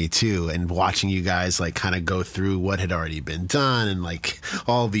interesting for me too. And watching you guys like kind of go through what had already been done and like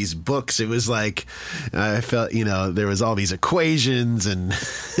all these books, it was like I felt, you know, there was all these equations and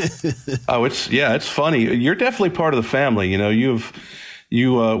it's funny. You're definitely part of the family. You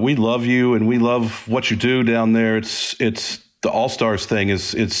know, we love you and we love what you do down there. It's the All Stars thing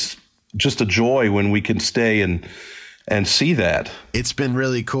it's just a joy when we can stay and see that. It's been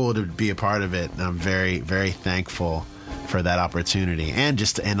really cool to be a part of it, and I'm very, very thankful for that opportunity.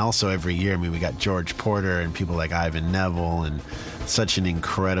 And also every year, I mean, we got George Porter and people like Ivan Neville and such an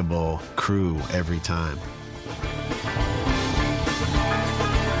incredible crew every time.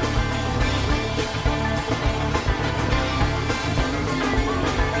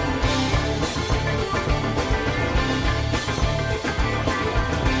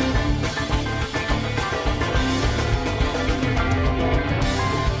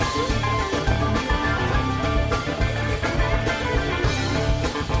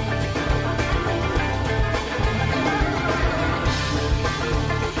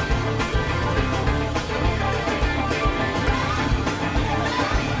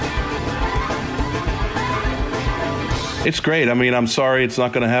 It's great. I mean, I'm sorry it's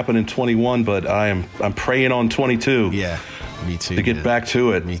not going to happen in 21, but I'm praying on 22. Yeah, me too. To get back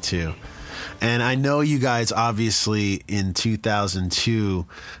to it. Me too. And I know you guys obviously in 2002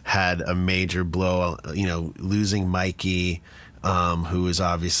 had a major blow, you know, losing Mikey, who was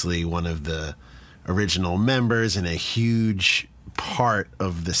obviously one of the original members and a huge part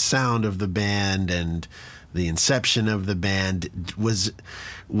of the sound of the band and the inception of the band. Was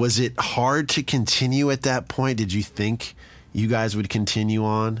it hard to continue at that point? Did you think you guys would continue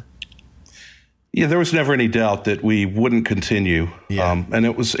on? Yeah, there was never any doubt that we wouldn't continue. Yeah. And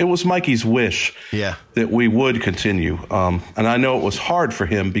it was Mikey's wish that we would continue. And I know it was hard for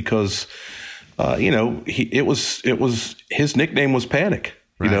him because, you know, it was his nickname was Panic.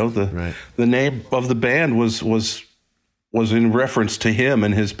 Right, you know, the name of the band was in reference to him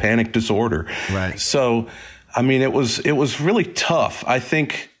and his panic disorder. Right. So I mean, it was really tough. I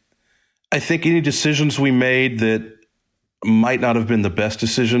think any decisions we made that might not have been the best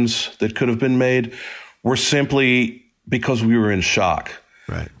decisions that could have been made were simply because we were in shock.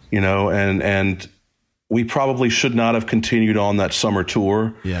 Right. And we probably should not have continued on that summer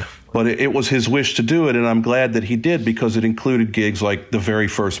tour. Yeah. But it was his wish to do it, and I'm glad that he did, because it included gigs like the very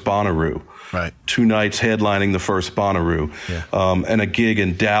first Bonnaroo. Right. 2 nights headlining the first Bonnaroo. Yeah. And a gig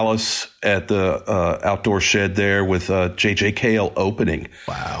in Dallas at the Outdoor Shed there with J.J. Cale opening.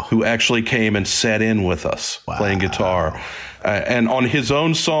 Wow. Who actually came and sat in with us playing guitar. And on his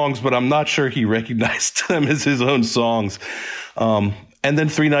own songs, but I'm not sure he recognized them as his own songs. And then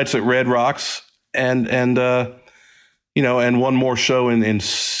 3 nights at Red Rocks and one more show in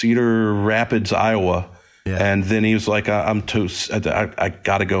Cedar Rapids, Iowa. Yeah. And then he was like, I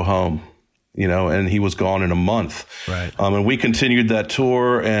got to go home, and he was gone in a month. Right. And we continued that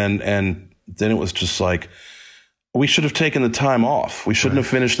tour, and then it was just like, we should have taken the time off. We shouldn't have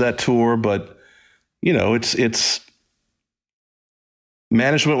finished that tour, but it's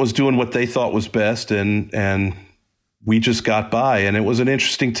management was doing what they thought was best, and we just got by, and it was an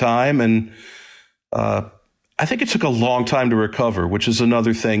interesting time. And, I think it took a long time to recover, which is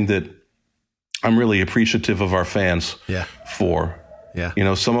another thing that I'm really appreciative of our fans for.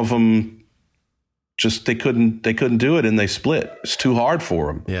 Yeah. Some of them just, they couldn't do it, and they split. It's too hard for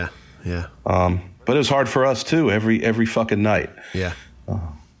them. Yeah. Yeah. But it was hard for us too, every fucking night. Yeah.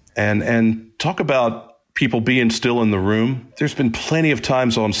 And talk about people being still in the room. There's been plenty of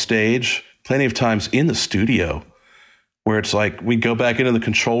times on stage, plenty of times in the studio, where it's like we'd go back into the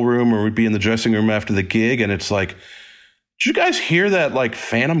control room, or we'd be in the dressing room after the gig, and it's like, did you guys hear that like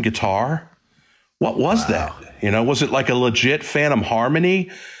phantom guitar? What was that? Was it like a legit phantom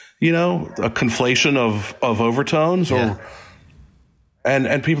harmony? A conflation of overtones, or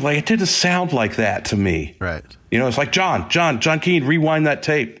and people are like, it didn't sound like that to me. Right. It's like John Keane, rewind that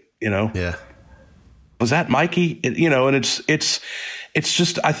tape. Yeah. Was that Mikey? And it's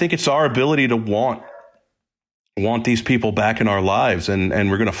just, I think it's our ability to want these people back in our lives, and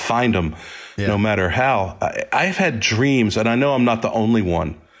we're going to find them no matter how. I've had dreams, and I know I'm not the only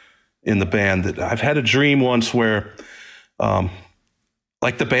one in the band, that I've had a dream once where,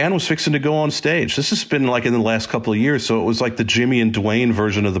 like the band was fixing to go on stage. This has been like in the last couple of years. So it was like the Jimmy and Dwayne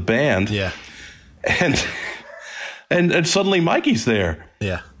version of the band. Yeah. And suddenly Mikey's there.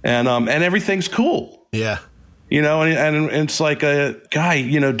 Yeah. And everything's cool. Yeah. And it's like a guy,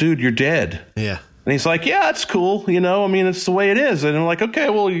 dude, you're dead. Yeah. And he's like, yeah, it's cool. It's the way it is. And I'm like, okay,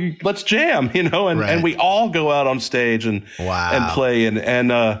 well, let's jam, and we all go out on stage and play.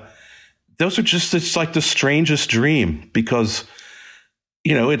 And those are just, it's like the strangest dream, because,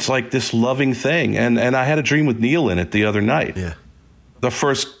 it's like this loving thing. And I had a dream with Neil in it the other night. Yeah. The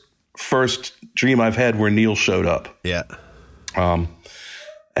first dream I've had where Neil showed up. Yeah.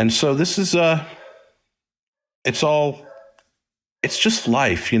 And so this is, it's just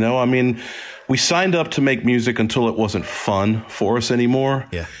life, we signed up to make music until it wasn't fun for us anymore.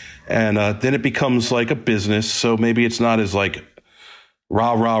 Yeah. And then it becomes like a business. So maybe it's not as like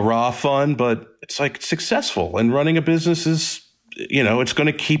rah fun, but it's like successful. And running a business is, it's going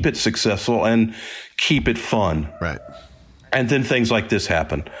to keep it successful and keep it fun. Right. And then things like this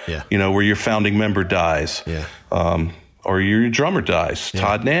happen. Yeah. Where your founding member dies. Yeah. Or your drummer dies. Yeah.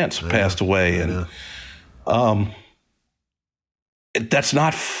 Todd Nance passed away. And that's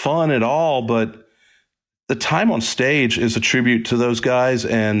not fun at all, but the time on stage is a tribute to those guys,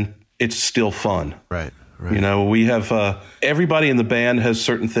 and it's still fun. Right. We have everybody in the band has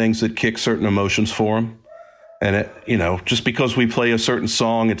certain things that kick certain emotions for them. And just because we play a certain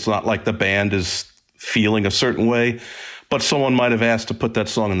song, it's not like the band is feeling a certain way, but someone might have asked to put that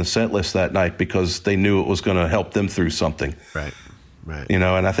song in the set list that night because they knew it was going to help them through something. Right. Right. And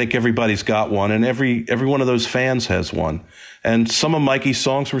I think everybody's got one, and every one of those fans has one. And some of Mikey's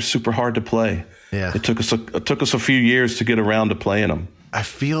songs were super hard to play. Yeah. It took us a few years to get around to playing them. I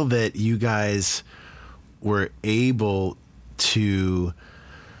feel that you guys were able to,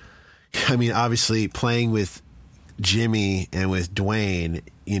 obviously playing with Jimmy and with Dwayne,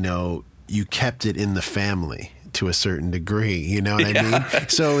 you kept it in the family to a certain degree, you know what I mean?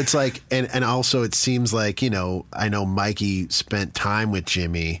 So it's like, and also it seems like, I know Mikey spent time with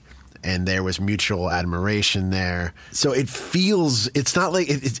Jimmy and there was mutual admiration there. So it feels, it's not like,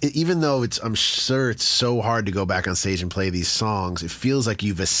 even though I'm sure it's so hard to go back on stage and play these songs, it feels like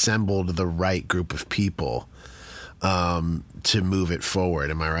you've assembled the right group of people to move it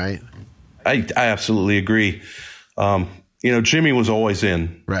forward. Am I right? I absolutely agree. Jimmy was always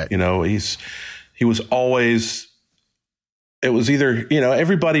in. Right. He was always it was either,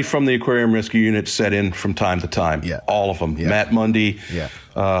 everybody from the Aquarium Rescue Unit set in from time to time. Yeah. All of them. Yeah. Matt Mundy,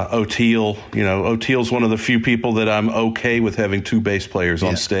 O'Teal. O'Teal's one of the few people that I'm okay with having two bass players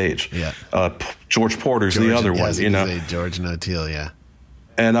on stage. Yeah. George Porter's the other one. George and O'Teal, yeah.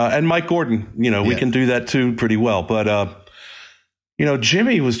 And Mike Gordon, we can do that too pretty well. But,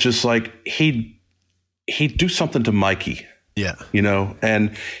 Jimmy was just like, he'd do something to Mikey. Yeah.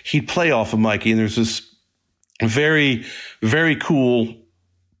 And he'd play off of Mikey. And there's this very, very cool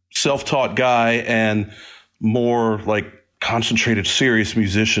self-taught guy and more like concentrated, serious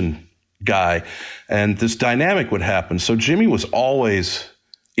musician guy. And this dynamic would happen. So Jimmy was always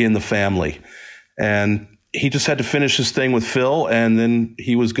in the family. And he just had to finish his thing with Phil, and then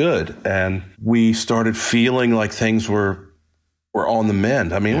he was good. And we started feeling like things were on the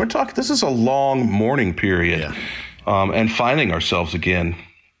mend. I mean, we're talking, this is a long mourning period, and finding ourselves again.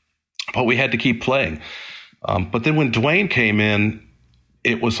 But we had to keep playing. But then when Dwayne came in,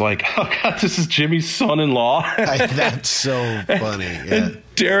 it was like, oh God, this is Jimmy's son-in-law. That's so funny. Yeah. And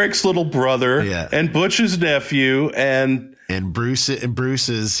Derek's little brother, and Butch's nephew, and Bruce's,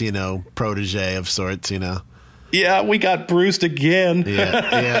 protege of sorts, Yeah, we got Bruce again.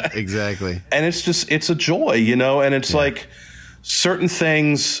 Yeah, exactly. And it's a joy, and it's like certain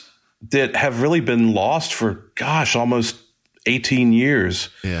things that have really been lost for, almost 18 years.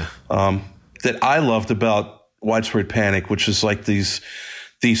 Yeah. That I loved about Widespread Panic, which is like these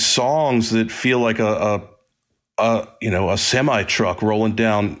songs that feel like a semi truck rolling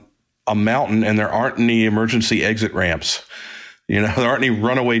down a mountain, and there aren't any emergency exit ramps. There aren't any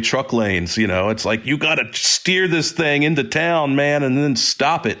runaway truck lanes. It's like, you got to steer this thing into town, man, and then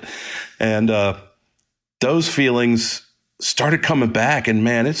stop it. And those feelings started coming back, and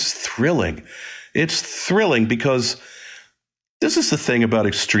man, it's thrilling. It's thrilling because this is the thing about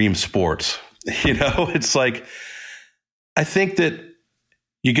extreme sports. It's like, I think that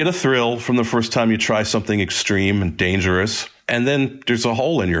you get a thrill from the first time you try something extreme and dangerous, and then there's a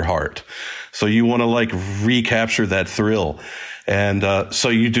hole in your heart. So you want to recapture that thrill. And so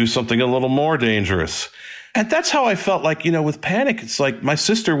you do something a little more dangerous. And that's how I felt like, with Panic, it's like my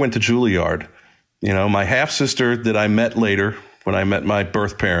sister went to Juilliard. My half sister that I met later, when I met my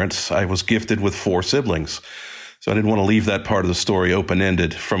birth parents, I was gifted with 4 siblings. So I didn't want to leave that part of the story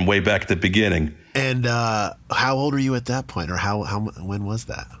open-ended from way back at the beginning. And how old were you at that point, or when was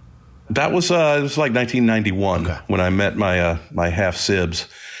that? That was it was like 1991 when I met my half sibs,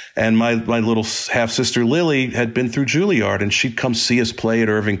 and my little half sister Lily had been through Juilliard, and she'd come see us play at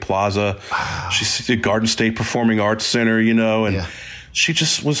Irving Plaza. Wow. She's at Garden State Performing Arts Center, and she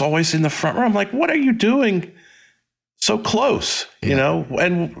just was always in the front row. I'm like, what are you doing so close,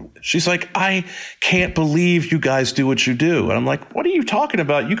 And she's like, I can't believe you guys do what you do. And I'm like, what are you talking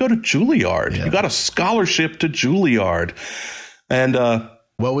about? You go to Juilliard. You got a scholarship to Juilliard. And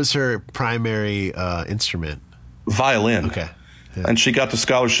what was her primary instrument? Violin. Okay. Yeah. And she got the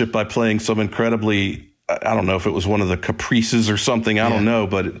scholarship by playing some incredibly, I don't know if it was one of the caprices or something, I don't know,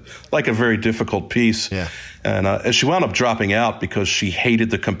 but like a very difficult piece. Yeah. And she wound up dropping out because she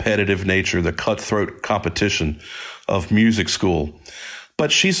hated the competitive nature, the cutthroat competition of music school.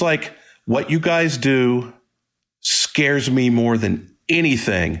 But she's like, what you guys do scares me more than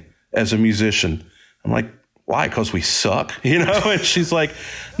anything as a musician. I'm like, why? Because we suck, And she's like,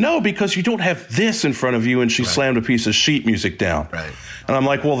 no, because you don't have this in front of you. And she slammed a piece of sheet music down. Right. And I'm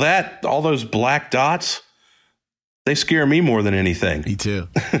like, well, all those black dots, they scare me more than anything. Me too.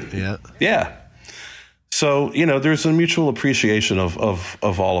 Yeah. Yeah. So, there's a mutual appreciation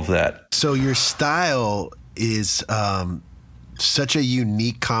of all of that. So your style is such a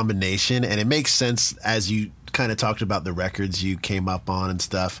unique combination, and it makes sense as you kind of talked about the records you came up on and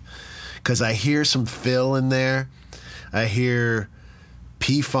stuff, because I hear some Phil in there, I hear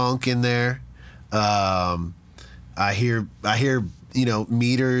P-Funk in there, I hear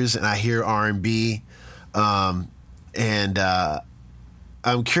meters, and I hear R&B, and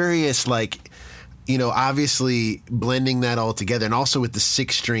I'm curious, obviously blending that all together, and also with the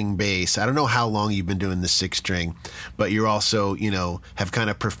 6-string bass. I don't know how long you've been doing the 6-string, but you're also, have kind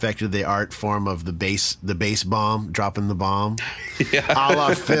of perfected the art form of the bass bomb, dropping the bomb. Yeah. A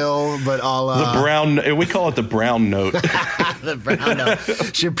la Phil, but a la... The brown, we call it the brown note. The brown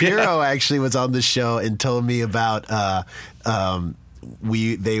note. Shapiro actually was on the show and told me about, I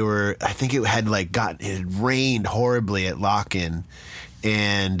think it had rained horribly at Lock-In.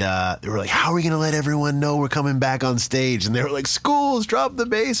 And they were like, how are we going to let everyone know we're coming back on stage? And they were like, schools, drop the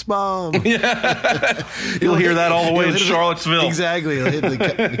bass bomb. Yeah. You'll hear that all the way in Charlottesville. Exactly. It'll hit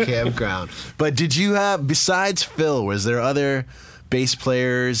the campground. But did you have, besides Phil, was there other bass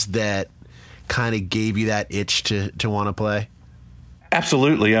players that kind of gave you that itch to want to play?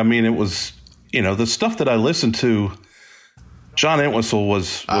 Absolutely. I mean, it was, the stuff that I listened to, John Entwistle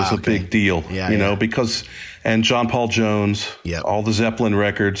was a big deal, because, and John Paul Jones, all the Zeppelin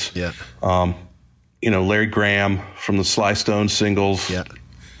records, Larry Graham from the Sly Stone singles. Yeah.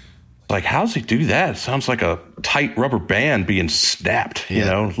 Like, how's he do that? It sounds like a tight rubber band being snapped,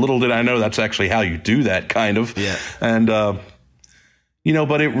 Little did I know that's actually how you do that, kind of. Yeah. And,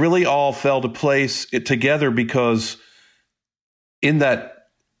 but it really all fell to place together because in that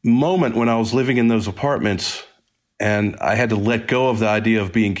moment when I was living in those apartments and I had to let go of the idea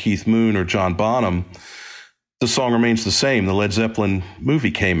of being Keith Moon or John Bonham, the song remains the same. The Led Zeppelin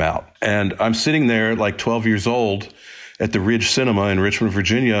movie came out, and I'm sitting there at like 12 years old at the Ridge Cinema in Richmond,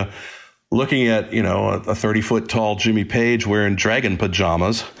 Virginia, looking at, a 30-foot tall Jimmy Page wearing dragon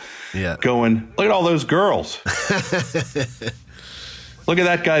pajamas, going, look at all those girls. Look at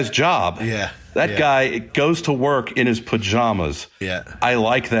that guy's job. Yeah. That guy goes to work in his pajamas. Yeah. I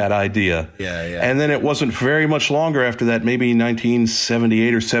like that idea. Yeah, yeah. And then it wasn't very much longer after that, maybe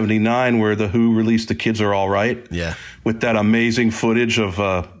 1978 or 79, where The Who released The Kids Are All Right. Yeah. With that amazing footage of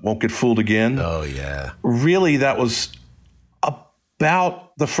Won't Get Fooled Again. Oh, yeah. Really, that was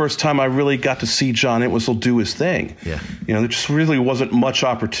about the first time I really got to see John Entwistle do his thing. Yeah. There just really wasn't much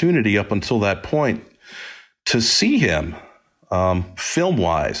opportunity up until that point to see him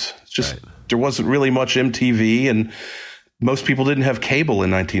film-wise. It's just... Right. There wasn't really much MTV, and most people didn't have cable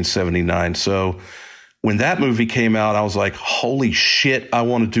in 1979. So when that movie came out, I was like, holy shit, I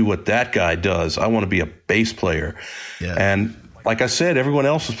want to do what that guy does. I want to be a bass player. Yeah. And like I said, everyone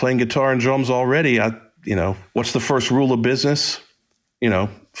else was playing guitar and drums already. What's the first rule of business?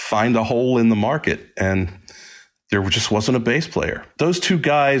 Find a hole in the market. And there just wasn't a bass player. Those two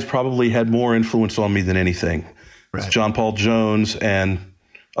guys probably had more influence on me than anything. Right. It's John Paul Jones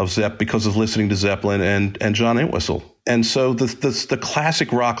because of listening to Zeppelin and John Entwistle. And so the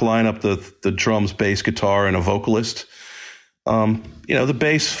classic rock lineup, the drums, bass, guitar, and a vocalist, the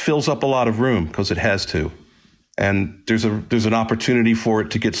bass fills up a lot of room because it has to. And there's an opportunity for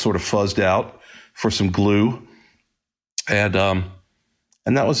it to get sort of fuzzed out for some glue. And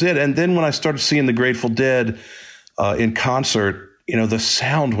that was it. And then when I started seeing the Grateful Dead in concert, the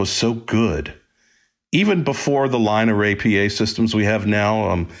sound was so good. Even before the line array PA systems we have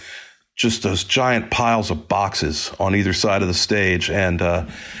now, just those giant piles of boxes on either side of the stage. And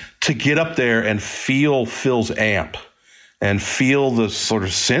to get up there and feel Phil's amp and feel the sort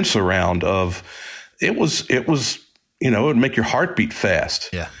of sense around of it would make your heart beat fast.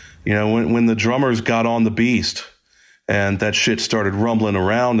 Yeah. When the drummers got on the beast and that shit started rumbling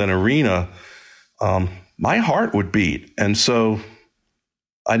around an arena, my heart would beat. And so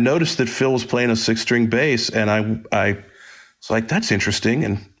I noticed that Phil was playing a 6-string bass, and I was like, that's interesting.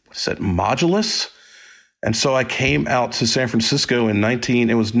 And I said, Modulus? And so I came out to San Francisco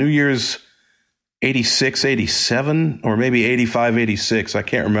it was New Year's 86, 87, or maybe 85, 86. I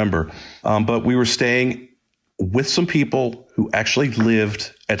can't remember. But we were staying with some people who actually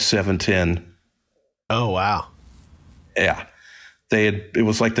lived at 710. Oh, wow. Yeah. It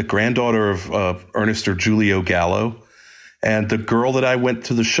was like the granddaughter of Ernest or Giulio Gallo. And the girl that I went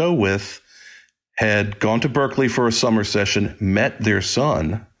to the show with had gone to Berkeley for a summer session, met their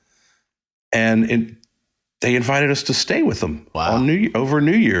son, and they invited us to stay with them over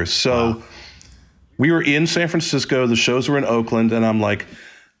New Year's. So we were in San Francisco. The shows were in Oakland, and I'm like,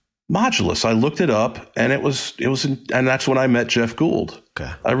 Modulus. I looked it up, and and that's when I met Jeff Gould.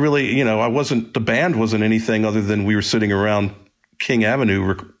 Okay. I really, the band wasn't anything other than we were sitting around King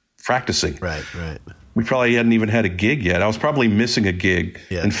Avenue practicing. Right. We probably hadn't even had a gig yet. I was probably missing a gig.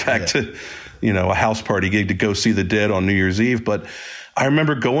 Yeah, in fact, a house party gig to go see the Dead on New Year's Eve. But I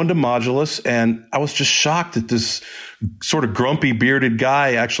remember going to Modulus, and I was just shocked that this sort of grumpy, bearded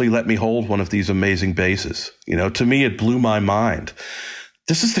guy actually let me hold one of these amazing basses. To me, it blew my mind.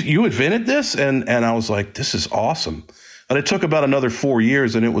 You invented this? And I was like, this is awesome. And it took about another 4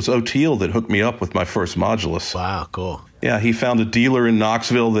 years, and it was O'Teal that hooked me up with my first Modulus. Wow, cool. Yeah, he found a dealer in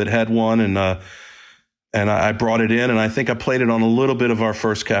Knoxville that had one, and I brought it in, and I think I played it on a little bit of our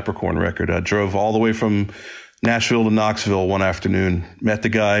first Capricorn record. I drove all the way from Nashville to Knoxville one afternoon, met the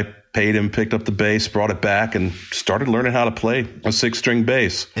guy, paid him, picked up the bass, brought it back, and started learning how to play a 6-string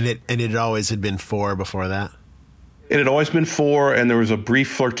bass. And it always had been 4 before that? It had always been 4, and there was a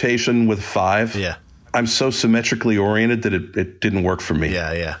brief flirtation with 5. Yeah. I'm so symmetrically oriented that it didn't work for me.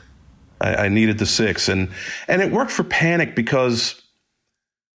 Yeah, yeah. I needed the 6, and it worked for Panic because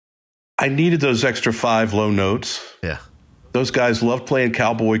I needed those extra 5 low notes. Yeah. Those guys loved playing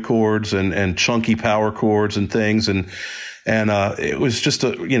cowboy chords and chunky power chords and things. And And it was just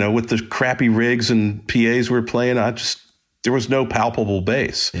with the crappy rigs and PAs we were playing, there was no palpable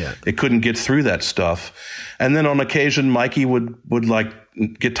bass. Yeah. It couldn't get through that stuff. And then on occasion, Mikey would like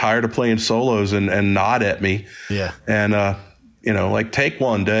get tired of playing solos and nod at me. Yeah. And, like, take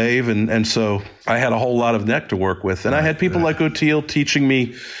one, Dave. And so I had a whole lot of neck to work with. And I had people like Oteil teaching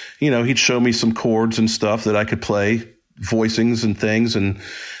me, he'd show me some chords and stuff that I could play, voicings and things. And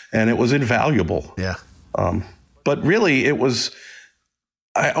it was invaluable. Yeah. But really,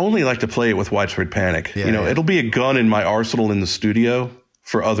 I only like to play it with Widespread Panic. Yeah, It'll be a gun in my arsenal in the studio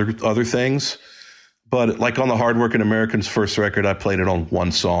for other things. But like on the Hardworking Americans first record, I played it on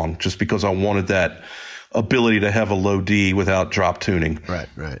one song just because I wanted that ability to have a low D without drop tuning. Right.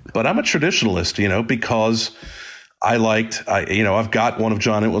 But I'm a traditionalist, because I've got one of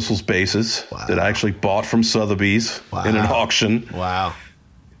John Entwistle's basses that I actually bought from Sotheby's in an auction. Wow.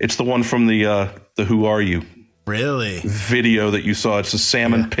 It's the one from the Who Are You? Really? Video that you saw. It's a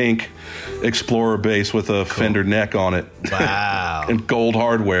salmon pink Explorer bass with a Fender neck on it. Wow. And gold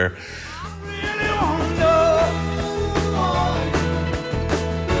hardware.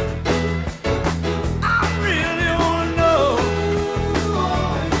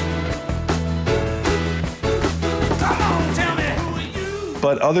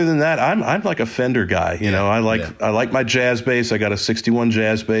 But other than that, I'm like a Fender guy. I like my jazz bass. I got a 61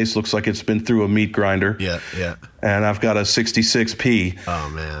 jazz bass. Looks like it's been through a meat grinder. Yeah. And I've got a 66P. Oh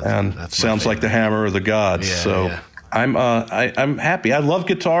man, and that sounds like the hammer of the gods. I'm happy. I love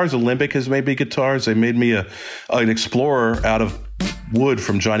guitars. Alembic has made me guitars. They made me an Explorer out of wood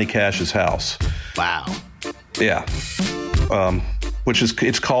from Johnny Cash's house. Wow. Yeah.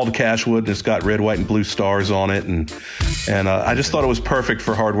 It's called Cashwood, and it's got red, white, and blue stars on it, and I just thought it was perfect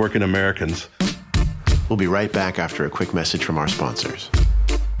for hardworking Americans. We'll be right back after a quick message from our sponsors.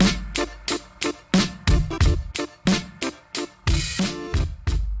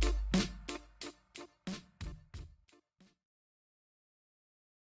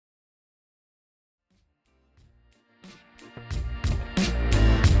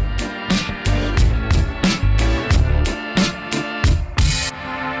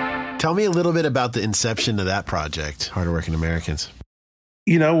 Tell me a little bit about the inception of that project, Hardworking Americans.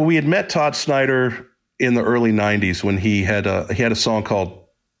 We had met Todd Snyder in the early 90s when he had a song called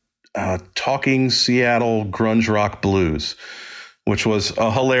Talking Seattle Grunge Rock Blues, which was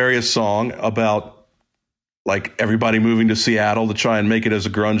a hilarious song about like everybody moving to Seattle to try and make it as a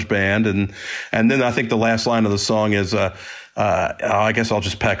grunge band. And then I think the last line of the song is, I guess I'll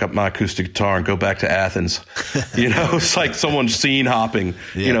just pack up my acoustic guitar and go back to Athens. It's like someone scene hopping,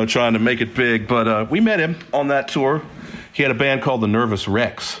 trying to make it big. But we met him on that tour. He had a band called the Nervous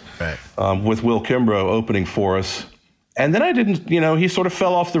Rex, right, with Will Kimbrough opening for us. And then I didn't, he sort of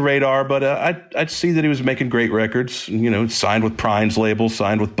fell off the radar, but I'd see that he was making great records, signed with Prine's label,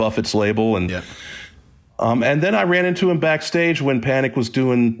 signed with Buffett's label. And then I ran into him backstage when Panic was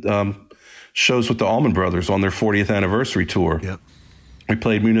doing shows with the Allman Brothers on their 40th anniversary tour. Yep. We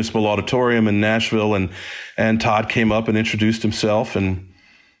played Municipal Auditorium in Nashville, and Todd came up and introduced himself, and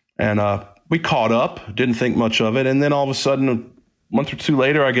we caught up, didn't think much of it. And then all of a sudden, a month or two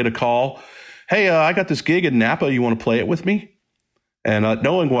later, I get a call. Hey, I got this gig in Napa. You want to play it with me? And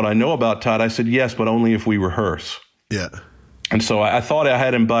knowing what I know about Todd, I said yes, but only if we rehearse. Yeah. And so I thought I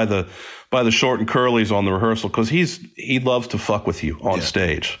had him by the short and curlies on the rehearsal, because he loves to fuck with you on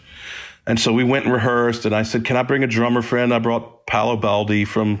stage. And so we went and rehearsed, and I said, can I bring a drummer friend? I brought Paolo Baldi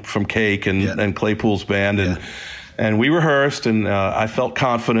from Cake and Claypool's band, and we rehearsed, and I felt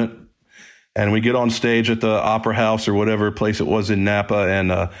confident. And we get on stage at the Opera House or whatever place it was in Napa,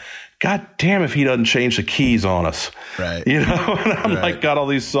 and God damn if he doesn't change the keys on us. Right. And I'm like, got all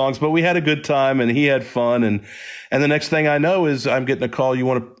these songs, but we had a good time, and he had fun. And the next thing I know is I'm getting a call, you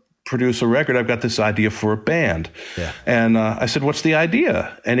want to produce a record? I've got this idea for a band. Yeah. And I said, what's the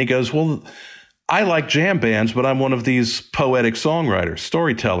idea? And he goes, well, I like jam bands, but I'm one of these poetic songwriters,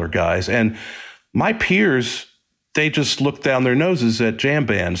 storyteller guys. And my peers, they just look down their noses at jam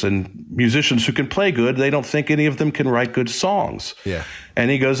bands and musicians who can play good. They don't think any of them can write good songs. Yeah. And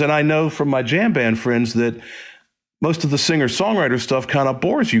he goes, and I know from my jam band friends that most of the singer-songwriter stuff kind of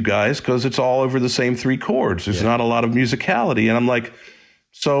bores you guys because it's all over the same three chords. There's not a lot of musicality. And I'm like,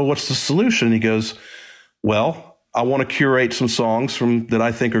 so what's the solution? He goes, well, I want to curate some songs that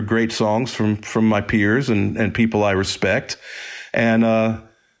I think are great songs from my peers and people I respect. And,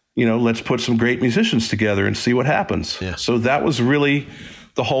 let's put some great musicians together and see what happens. Yeah. So that was really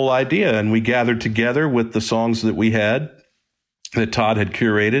the whole idea. And we gathered together with the songs that we had, that Todd had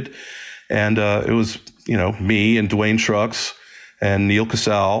curated. And it was, me and Dwayne Trucks and Neil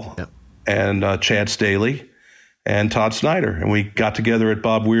Casal and Chad Staley. and Todd Snyder. And we got together at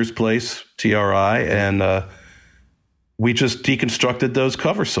Bob Weir's place, TRI, and we just deconstructed those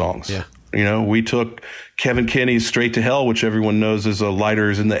cover songs. Yeah. You know, we took Kevin Kinney's Straight to Hell, which everyone knows is a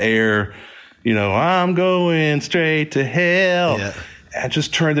Lighters in the Air, you know, I'm going straight to hell. Yeah. And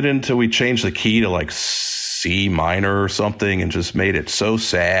just turned it into, we changed the key to like C minor or something and just made it so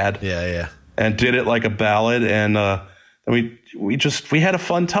sad. Yeah, yeah. And did it like a ballad. And we had a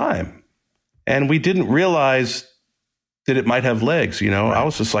fun time. And we didn't realize that it might have legs, you know. Right. I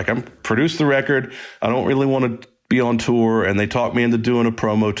was just like, I'm produced the record. I don't really want to be on tour, and they talked me into doing a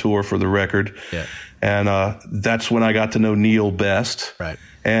promo tour for the record. Yeah. And that's when I got to know Neil best. Right.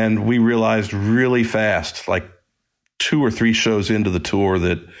 And we realized really fast, like 2 or 3 shows into the tour,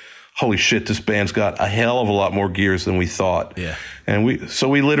 that holy shit, this band's got a hell of a lot more gears than we thought. Yeah. And we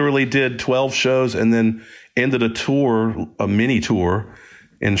literally did 12 shows and then ended a tour, a mini tour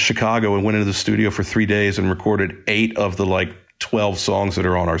in Chicago, and went into the studio for 3 days and recorded 8 of the like 12 songs that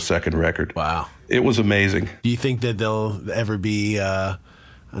are on our second record. Wow. It was amazing. Do you think that there'll ever be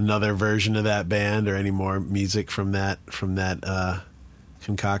another version of that band or any more music from that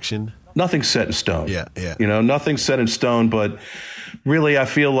concoction? Nothing's set in stone. Yeah, yeah. You know, nothing's set in stone, but really I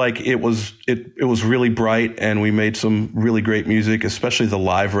feel like it was really bright, and we made some really great music, especially the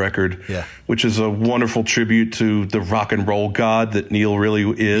live record, which is a wonderful tribute to the rock and roll god that Neil really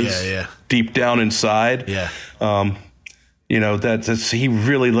is deep down inside. Yeah. You know, he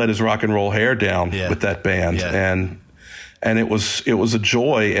really let his rock and roll hair down with that band. Yeah. And it was a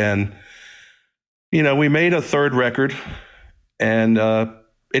joy. And, you know, we made a third record, and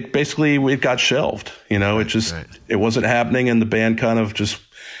it got shelved. You know, it wasn't happening, and the band kind of just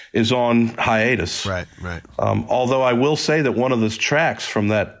is on hiatus. Right, right. Although I will say that one of those tracks from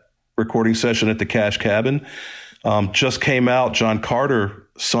that recording session at the Cash Cabin just came out. John Carter,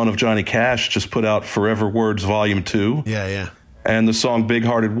 son of Johnny Cash, just put out Forever Words Volume 2. Yeah, yeah. And the song Big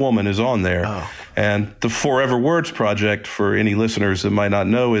Hearted Woman is on there. Oh. And the Forever Words project, for any listeners that might not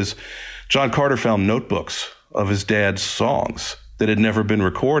know, is John Carter found notebooks of his dad's songs that had never been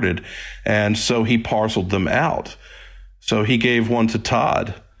recorded. And so he parceled them out. So he gave one to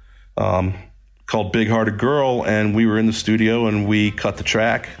Todd called Big Hearted Girl. And we were in the studio and we cut the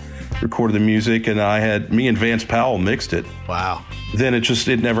track, recorded the music, and me and Vance Powell mixed it. Wow. Then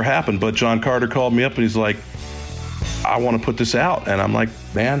it never happened. But John Carter called me up and he's like, I want to put this out. And I'm like,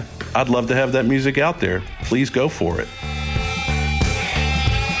 man, I'd love to have that music out there. Please go for it.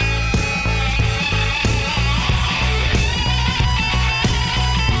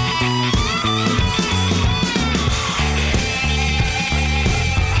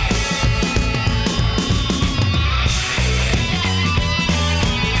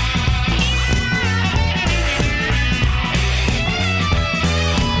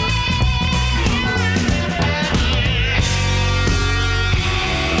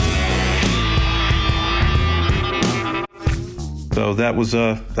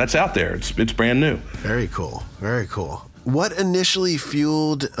 So that's out there. It's brand new. Very cool. Very cool. What initially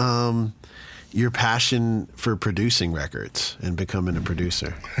fueled your passion for producing records and becoming a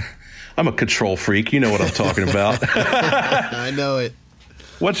producer? I'm a control freak. You know what I'm talking about. I know it.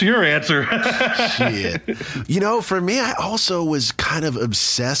 What's your answer? Shit. You know, for me, I also was kind of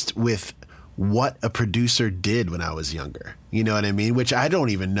obsessed with what a producer did when I was younger. You know what I mean? Which I don't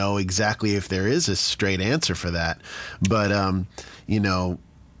even know exactly if there is a straight answer for that. But, you know,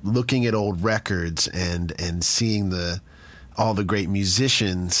 looking at old records and seeing all the great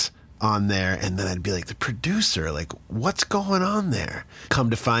musicians on there, and then I'd be like, the producer, like, what's going on there? Come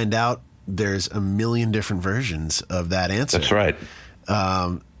to find out, there's a million different versions of that answer. That's right.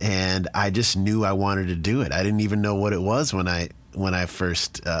 And I just knew I wanted to do it. I didn't even know what it was when I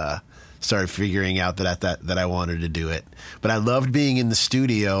first started figuring out that I wanted to do it. But I loved being in the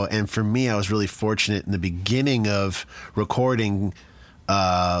studio, and for me, I was really fortunate in the beginning of recording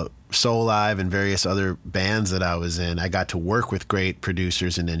Soul Live and various other bands that I was in. I got to work with great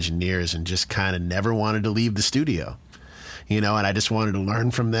producers and engineers, and just kind of never wanted to leave the studio. You know, and I just wanted to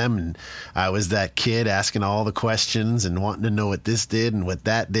learn from them. And I was that kid asking all the questions and wanting to know what this did and what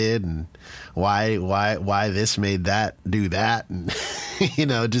that did and why this made that do that. And, you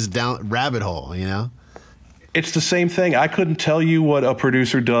know, just down rabbit hole, you know? It's the same thing. I couldn't tell you what a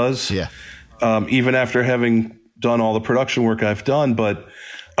producer does. Yeah. Even after having done all the production work I've done. But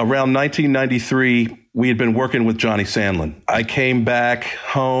around 1993, we had been working with Johnny Sandlin. I came back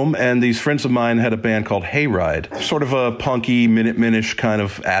home, and these friends of mine had a band called Hayride, sort of a punky, Minutemen-ish kind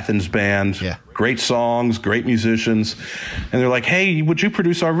of Athens band. Yeah. Great songs, great musicians. And they're like, hey, would you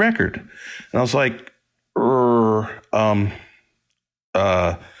produce our record? And I was like, hold on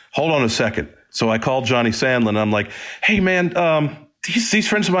a second. So I called Johnny Sandlin. I'm like, hey, man, these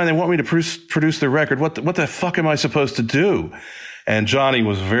friends of mine, they want me to produce their record. What the fuck am I supposed to do? And Johnny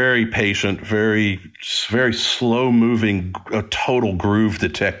was very patient, very, very slow moving, a total groove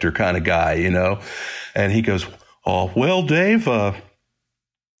detector kind of guy, you know? And he goes, oh, well, Dave, I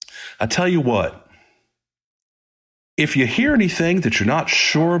tell you what, if you hear anything that you're not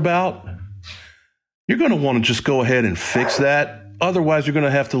sure about, you're going to want to just go ahead and fix that. Otherwise, you're going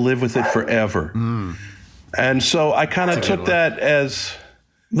to have to live with it forever. Mm. And so I kind of took that as,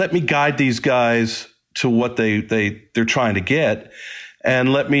 let me guide these guys to what they're trying to get,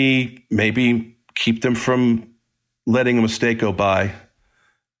 and let me maybe keep them from letting a mistake go by,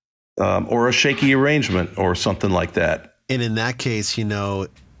 or a shaky arrangement or something like that. And in that case, you know,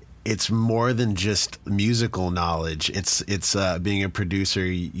 it's more than just musical knowledge. It's being a producer,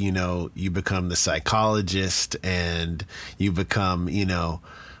 you know, you become the psychologist, and you become, you know,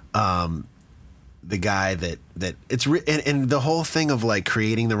 the guy that it's and the whole thing of like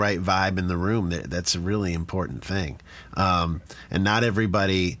creating the right vibe in the room, that's a really important thing. And not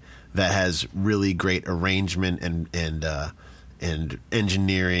everybody that has really great arrangement and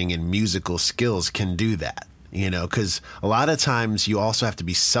engineering and musical skills can do that. You know, because a lot of times you also have to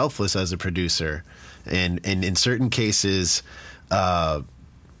be selfless as a producer, and in certain cases,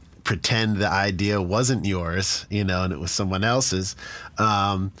 pretend the idea wasn't yours, you know, and it was someone else's,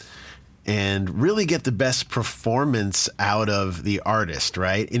 and really get the best performance out of the artist,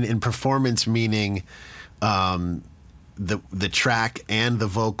 right? In performance meaning the track and the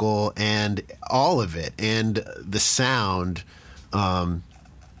vocal and all of it and the sound.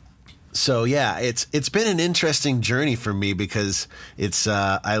 So yeah, it's been an interesting journey for me, because it's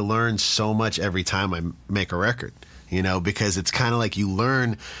I learn so much every time I make a record, you know, because it's kind of like you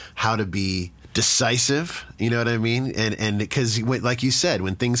learn how to be decisive, you know what I mean? And because like you said,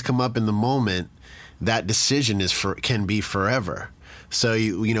 when things come up in the moment, that decision can be forever. So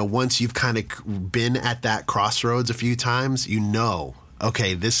you know, once you've kind of been at that crossroads a few times, you know,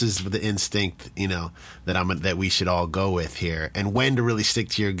 okay, this is the instinct, you know, that we should all go with here, and when to really stick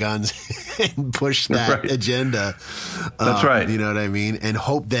to your guns and push that agenda. That's right. You know what I mean? And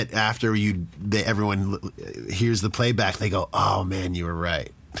hope that after everyone hears the playback, they go, "Oh man, you were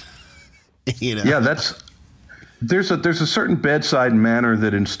right." You know? Yeah, there's a certain bedside manner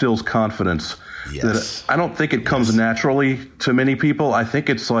that instills confidence. Yes. That I don't think it comes naturally to many people. I think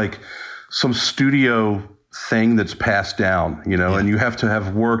it's like some studio thing that's passed down, you know, and you have to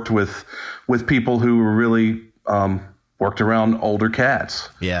have worked with people who were really worked around older cats,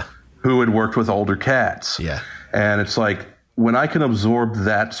 who had worked with older cats, and it's like when I can absorb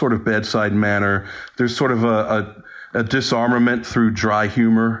that sort of bedside manner, there's sort of a disarmament through dry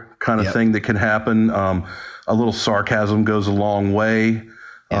humor kind of thing that can happen. A little sarcasm goes a long way,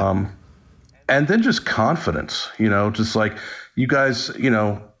 and then just confidence, you know, just like you guys, you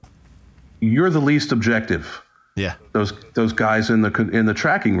know. You're the least objective. Yeah. Those guys in the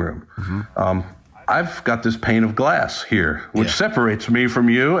tracking room. Mm-hmm. I've got this pane of glass here, which separates me from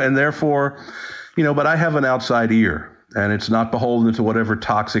you, and therefore, you know, but I have an outside ear, and it's not beholden to whatever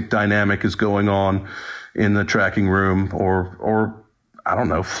toxic dynamic is going on in the tracking room, or I don't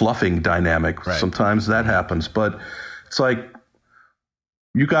know, fluffing dynamic. Right. Sometimes that happens, but it's like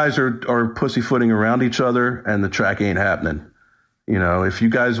you guys are pussyfooting around each other, and the track ain't happening. You know, if you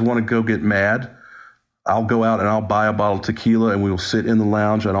guys want to go get mad, I'll go out and I'll buy a bottle of tequila, and we will sit in the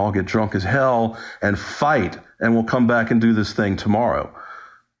lounge and I'll get drunk as hell and fight, and we'll come back and do this thing tomorrow.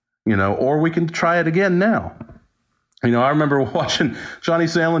 You know, or we can try it again now. You know, I remember watching Johnny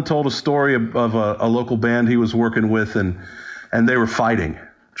Sandlin told a story of a local band he was working with, and they were fighting,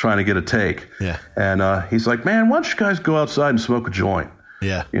 trying to get a take. Yeah. And he's like, man, why don't you guys go outside and smoke a joint?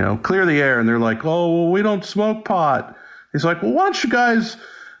 Yeah. You know, clear the air. And they're like, oh, well, we don't smoke pot. He's like, well, why don't you guys,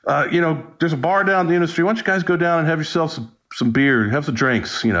 you know, there's a bar down the industry. Why don't you guys go down and have yourself some beer, have some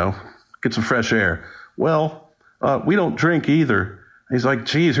drinks, you know, get some fresh air. Well, we don't drink either. He's like,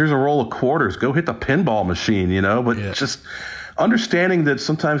 geez, here's a roll of quarters. Go hit the pinball machine, you know, but just understanding that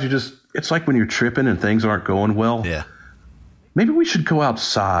sometimes it's like when you're tripping and things aren't going well. Yeah. Maybe we should go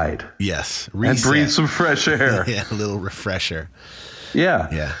outside. Yes. Reset. And breathe some fresh air. Yeah, a little refresher.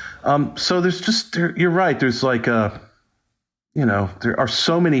 Yeah. Yeah. So you're right. There's like, you know, there are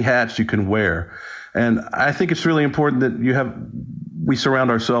so many hats you can wear. And I think it's really important that we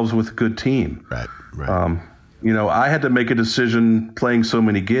surround ourselves with a good team. Right. You know, I had to make a decision playing so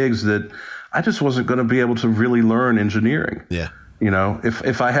many gigs that I just wasn't going to be able to really learn engineering. Yeah. You know,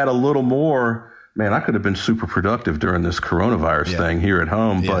 if I had a little more, man, I could have been super productive during this coronavirus thing here at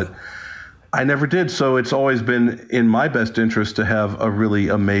home, but I never did. So it's always been in my best interest to have a really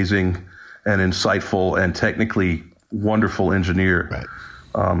amazing and insightful and technically wonderful engineer.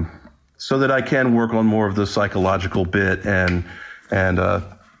 Right. So that I can work on more of the psychological bit and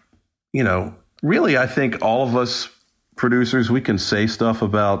really, I think all of us producers, we can say stuff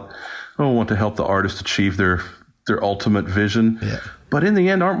about, want to help the artist achieve their ultimate vision. Yeah. But in the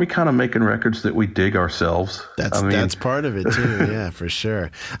end, aren't we kind of making records that we dig ourselves? That's part of it too. Yeah, for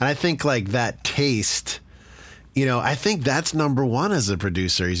sure. And I think like that taste, I think that's number one as a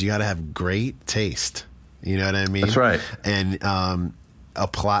producer is you got to have great taste. You know what I mean? That's right. And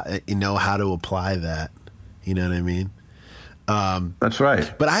apply, how to apply that. You know what I mean? That's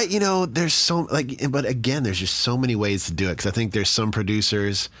right. But there's but again, there's just so many ways to do it. Cause I think there's some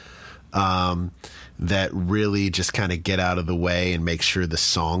producers, that really just kind of get out of the way and make sure the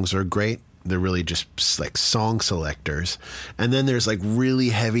songs are great. They're really just like song selectors. And then there's like really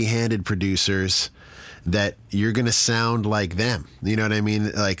heavy handed producers that you're going to sound like them. You know what I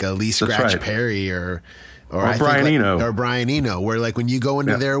mean? Like a Lee Scratch Perry or Brian Eno. Or Brian Eno, where like when you go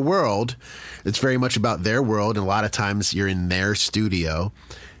into their world, it's very much about their world. And a lot of times you're in their studio,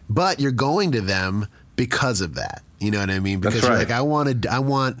 but you're going to them because of that. You know what I mean? Because you're like, I want,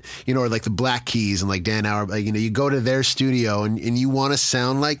 or like the Black Keys and like Dan Auerbach, you go to their studio and you want to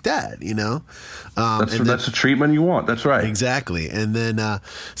sound like that, That's the treatment you want. That's right. Exactly. And then,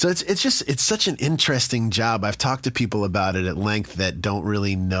 so it's such an interesting job. I've talked to people about it at length that don't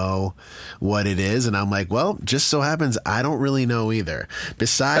really know what it is. And I'm like, well, just so happens I don't really know either.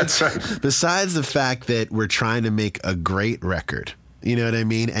 Besides the fact that we're trying to make a great record. You know what I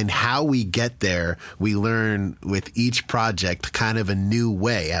mean? And how we get there, we learn with each project kind of a new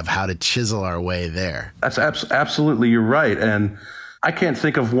way of how to chisel our way there. That's absolutely, you're right. And I can't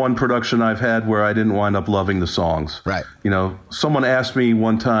think of one production I've had where I didn't wind up loving the songs. Right. Someone asked me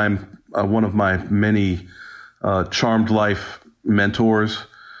one time, one of my many Charmed Life mentors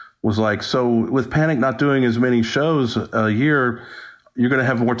was like, so with Panic not doing as many shows a year, you're going to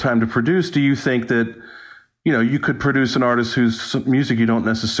have more time to produce. Do you think that you could produce an artist whose music you don't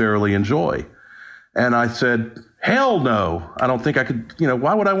necessarily enjoy? And I said, hell no. I don't think I could,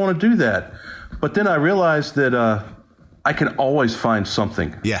 why would I want to do that? But then I realized that I can always find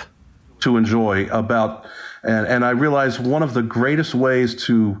something to enjoy about, and I realized one of the greatest ways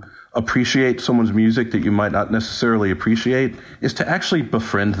to appreciate someone's music that you might not necessarily appreciate is to actually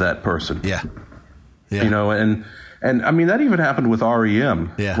befriend that person. Yeah. And I mean, that even happened with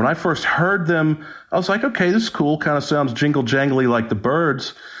REM. Yeah. When I first heard them, I was like, okay, this is cool. Kind of sounds jingle jangly like the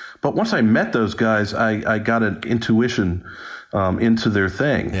Byrds. But once I met those guys, I got an intuition into their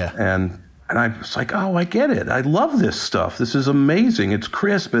thing. Yeah. And I was like, oh, I get it. I love this stuff. This is amazing. It's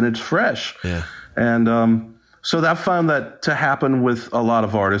crisp and it's fresh. Yeah. And so I found that to happen with a lot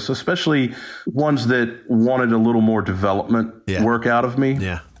of artists, especially ones that wanted a little more development work out of me.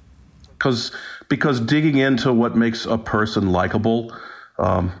 Yeah. Because digging into what makes a person likable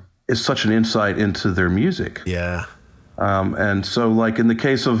is such an insight into their music. Yeah. And so, like in the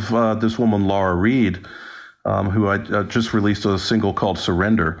case of this woman, Laura Reed, who I just released a single called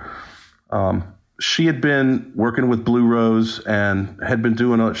Surrender, she had been working with Blue Rose and had been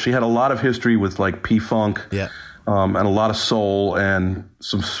she had a lot of history with like P-Funk and a lot of soul and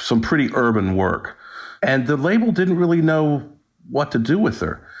some pretty urban work. And the label didn't really know what to do with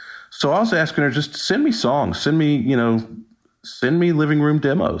her. So I was asking her, just send me songs, send me living room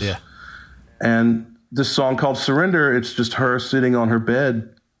demos. Yeah. And this song called Surrender, it's just her sitting on her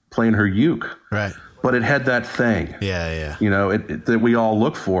bed playing her uke. Right. But it had that thing. Yeah. That we all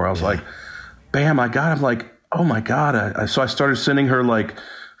look for. I was like, bam, I'm like, oh my God. So I started sending her like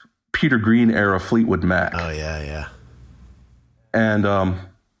Peter Green era Fleetwood Mac. Oh yeah. And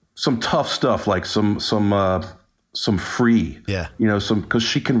some tough stuff, like some Free. Yeah. Because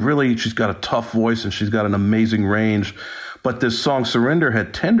she's got a tough voice and she's got an amazing range. But this song Surrender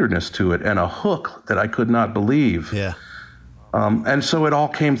had tenderness to it and a hook that I could not believe. Yeah. And so it all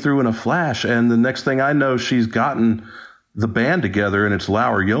came through in a flash. And the next thing I know, she's gotten the band together, and it's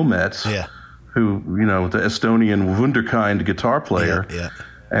Laur Yomets, who, the Estonian wunderkind guitar player. Yeah.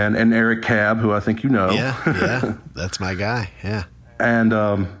 And Eric Cabb, who I think you know. Yeah. That's my guy. Yeah.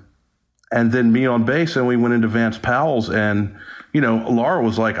 And then me on bass, and we went into Vance Powell's, and, Laura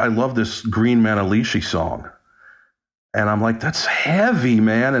was like, I love this Green Manalishi song. And I'm like, that's heavy,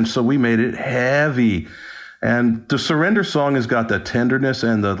 man. And so we made it heavy. And the Surrender song has got that tenderness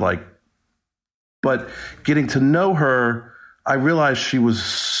and but getting to know her, I realized she was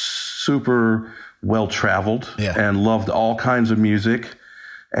super well-traveled and loved all kinds of music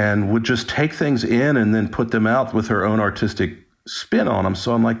and would just take things in and then put them out with her own artistic spin on them.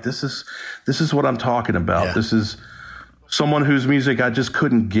 So I'm like, this is what I'm talking about. Yeah. This is someone whose music I just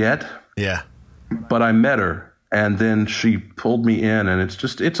couldn't get Yeah. But I met her, and then she pulled me in, and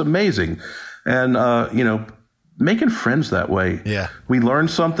it's amazing. And, making friends that way. Yeah. We learn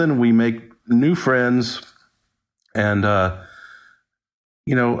something, we make new friends, and, there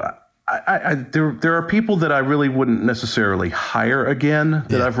are people that I really wouldn't necessarily hire again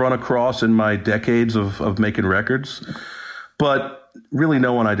that I've run across in my decades of making records, but really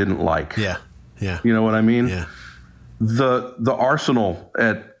no one I didn't like. Yeah. Yeah. You know what I mean? Yeah. The arsenal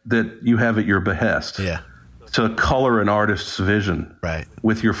that you have at your behest. Yeah. To color an artist's vision. Right.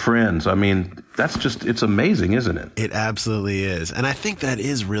 With your friends. I mean, it's amazing, isn't it? It absolutely is. And I think that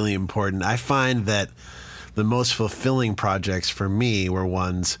is really important. I find that the most fulfilling projects for me were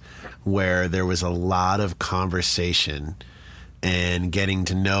ones where there was a lot of conversation and getting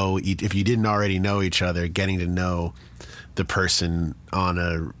to know, if you didn't already know each other, getting to know the person on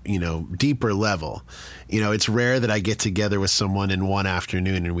a, deeper level. It's rare that I get together with someone in one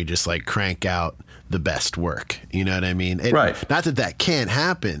afternoon and we just like crank out the best work. You know what I mean? Right. Not that can't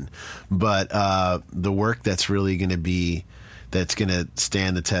happen, but the work that's really going to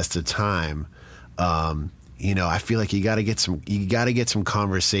stand the test of time. I feel like you got to get some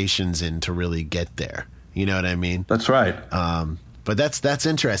conversations in to really get there. You know what I mean? That's right. But that's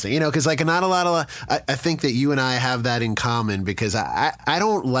interesting, because like not a lot of, I think that you and I have that in common, because I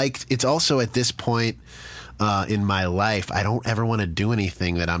don't like, it's also at this point in my life, I don't ever want to do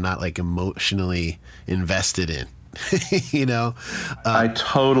anything that I'm not like emotionally invested in, I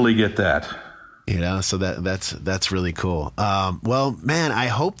totally get that. So that's really cool. Well, man, I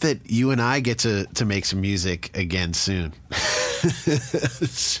hope that you and I get to make some music again soon.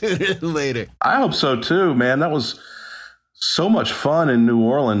 Sooner than later. I hope so too, man. That was so much fun in New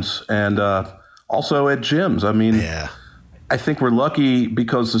Orleans and also at Jim's. I mean, I think we're lucky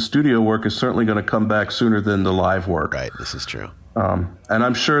because the studio work is certainly going to come back sooner than the live work. Right, this is true. And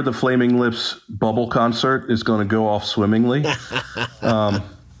I'm sure the Flaming Lips bubble concert is going to go off swimmingly.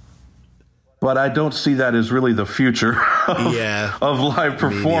 But I don't see that as really the future of live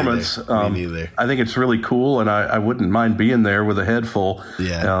performance. Me neither. I think it's really cool, and I wouldn't mind being there with a head full.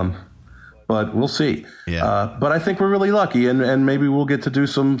 Yeah. But we'll see. Yeah. But I think we're really lucky, and maybe we'll get to do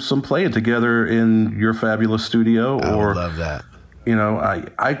some playing together in your fabulous studio. I would love that.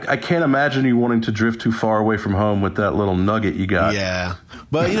 I can't imagine you wanting to drift too far away from home with that little nugget you got. Yeah.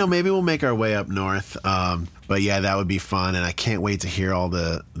 But, maybe we'll make our way up north. But yeah, that would be fun. And I can't wait to hear all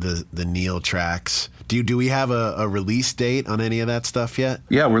the Neil tracks. Do we have a release date on any of that stuff yet?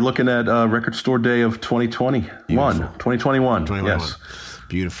 Yeah, we're looking at Record Store Day of 2021. Yes.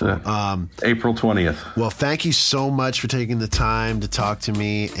 Beautiful. April 20th. Well, thank you so much for taking the time to talk to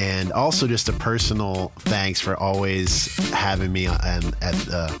me, and also just a personal thanks for always having me at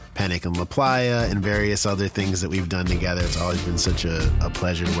Panic and La Playa and various other things that we've done together. It's always been such a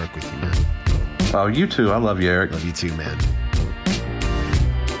pleasure to work with you, man. Oh, you too. I love you, Eric. Love you too, man.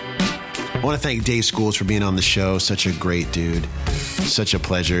 I want to thank Dave Schools for being on the show. Such a great dude. Such a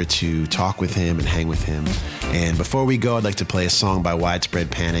pleasure to talk with him and hang with him. And before we go, I'd like to play a song by Widespread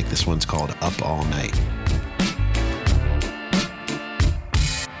Panic. This one's called Up All Night.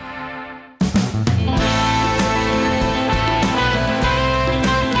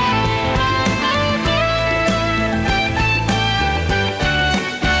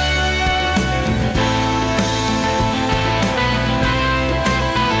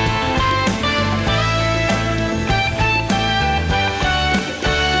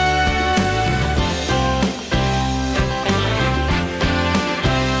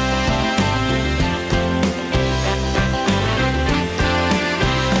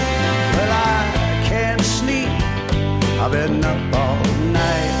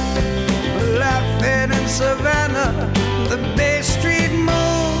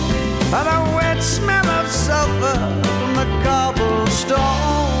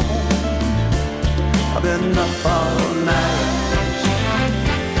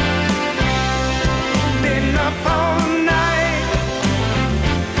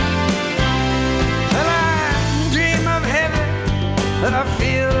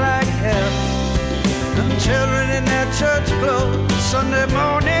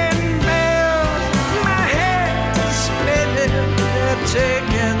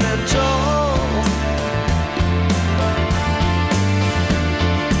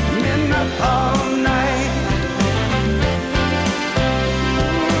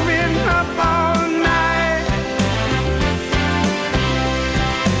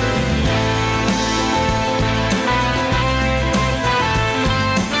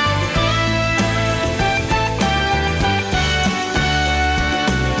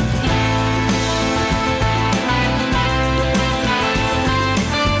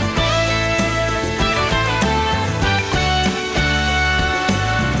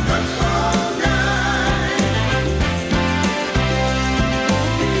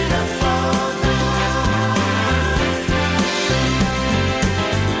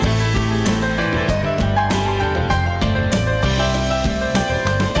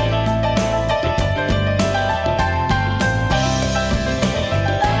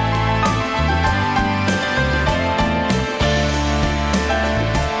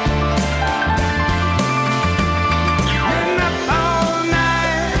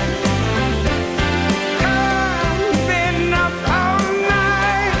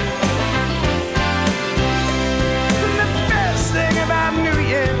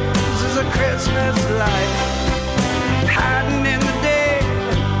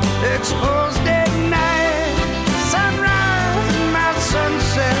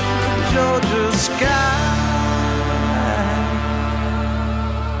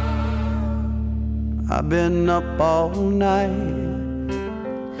 I've been up all night.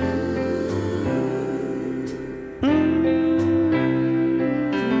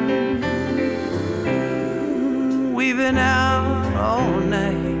 We've been out all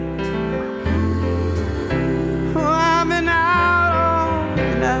night. Oh, I've been out all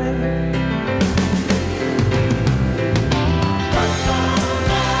night.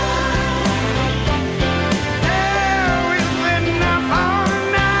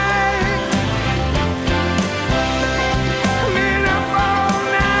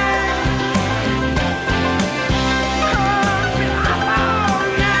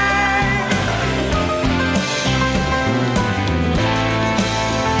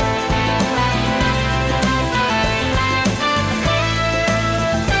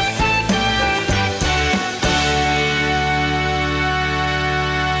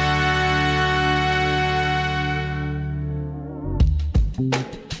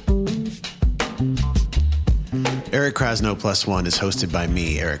 Eric Krasno Plus One is hosted by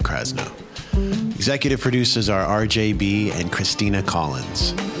me, Eric Krasno. Executive producers are RJB and Christina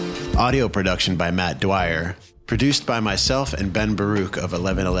Collins. Audio production by Matt Dwyer. Produced by myself and Ben Baruch of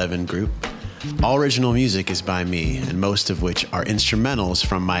 1111 Group. All original music is by me, and most of which are instrumentals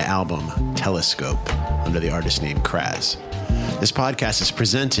from my album, Telescope, under the artist name Kraz. This podcast is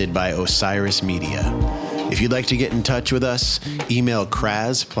presented by Osiris Media. If you'd like to get in touch with us, email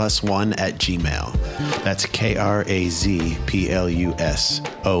krazplus1@gmail. That's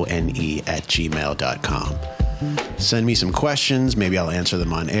KRAZPLUSONE@gmail.com. Send me some questions. Maybe I'll answer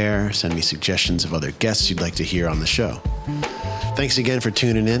them on air. Send me suggestions of other guests you'd like to hear on the show. Thanks again for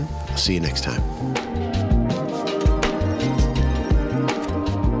tuning in. I'll see you next time.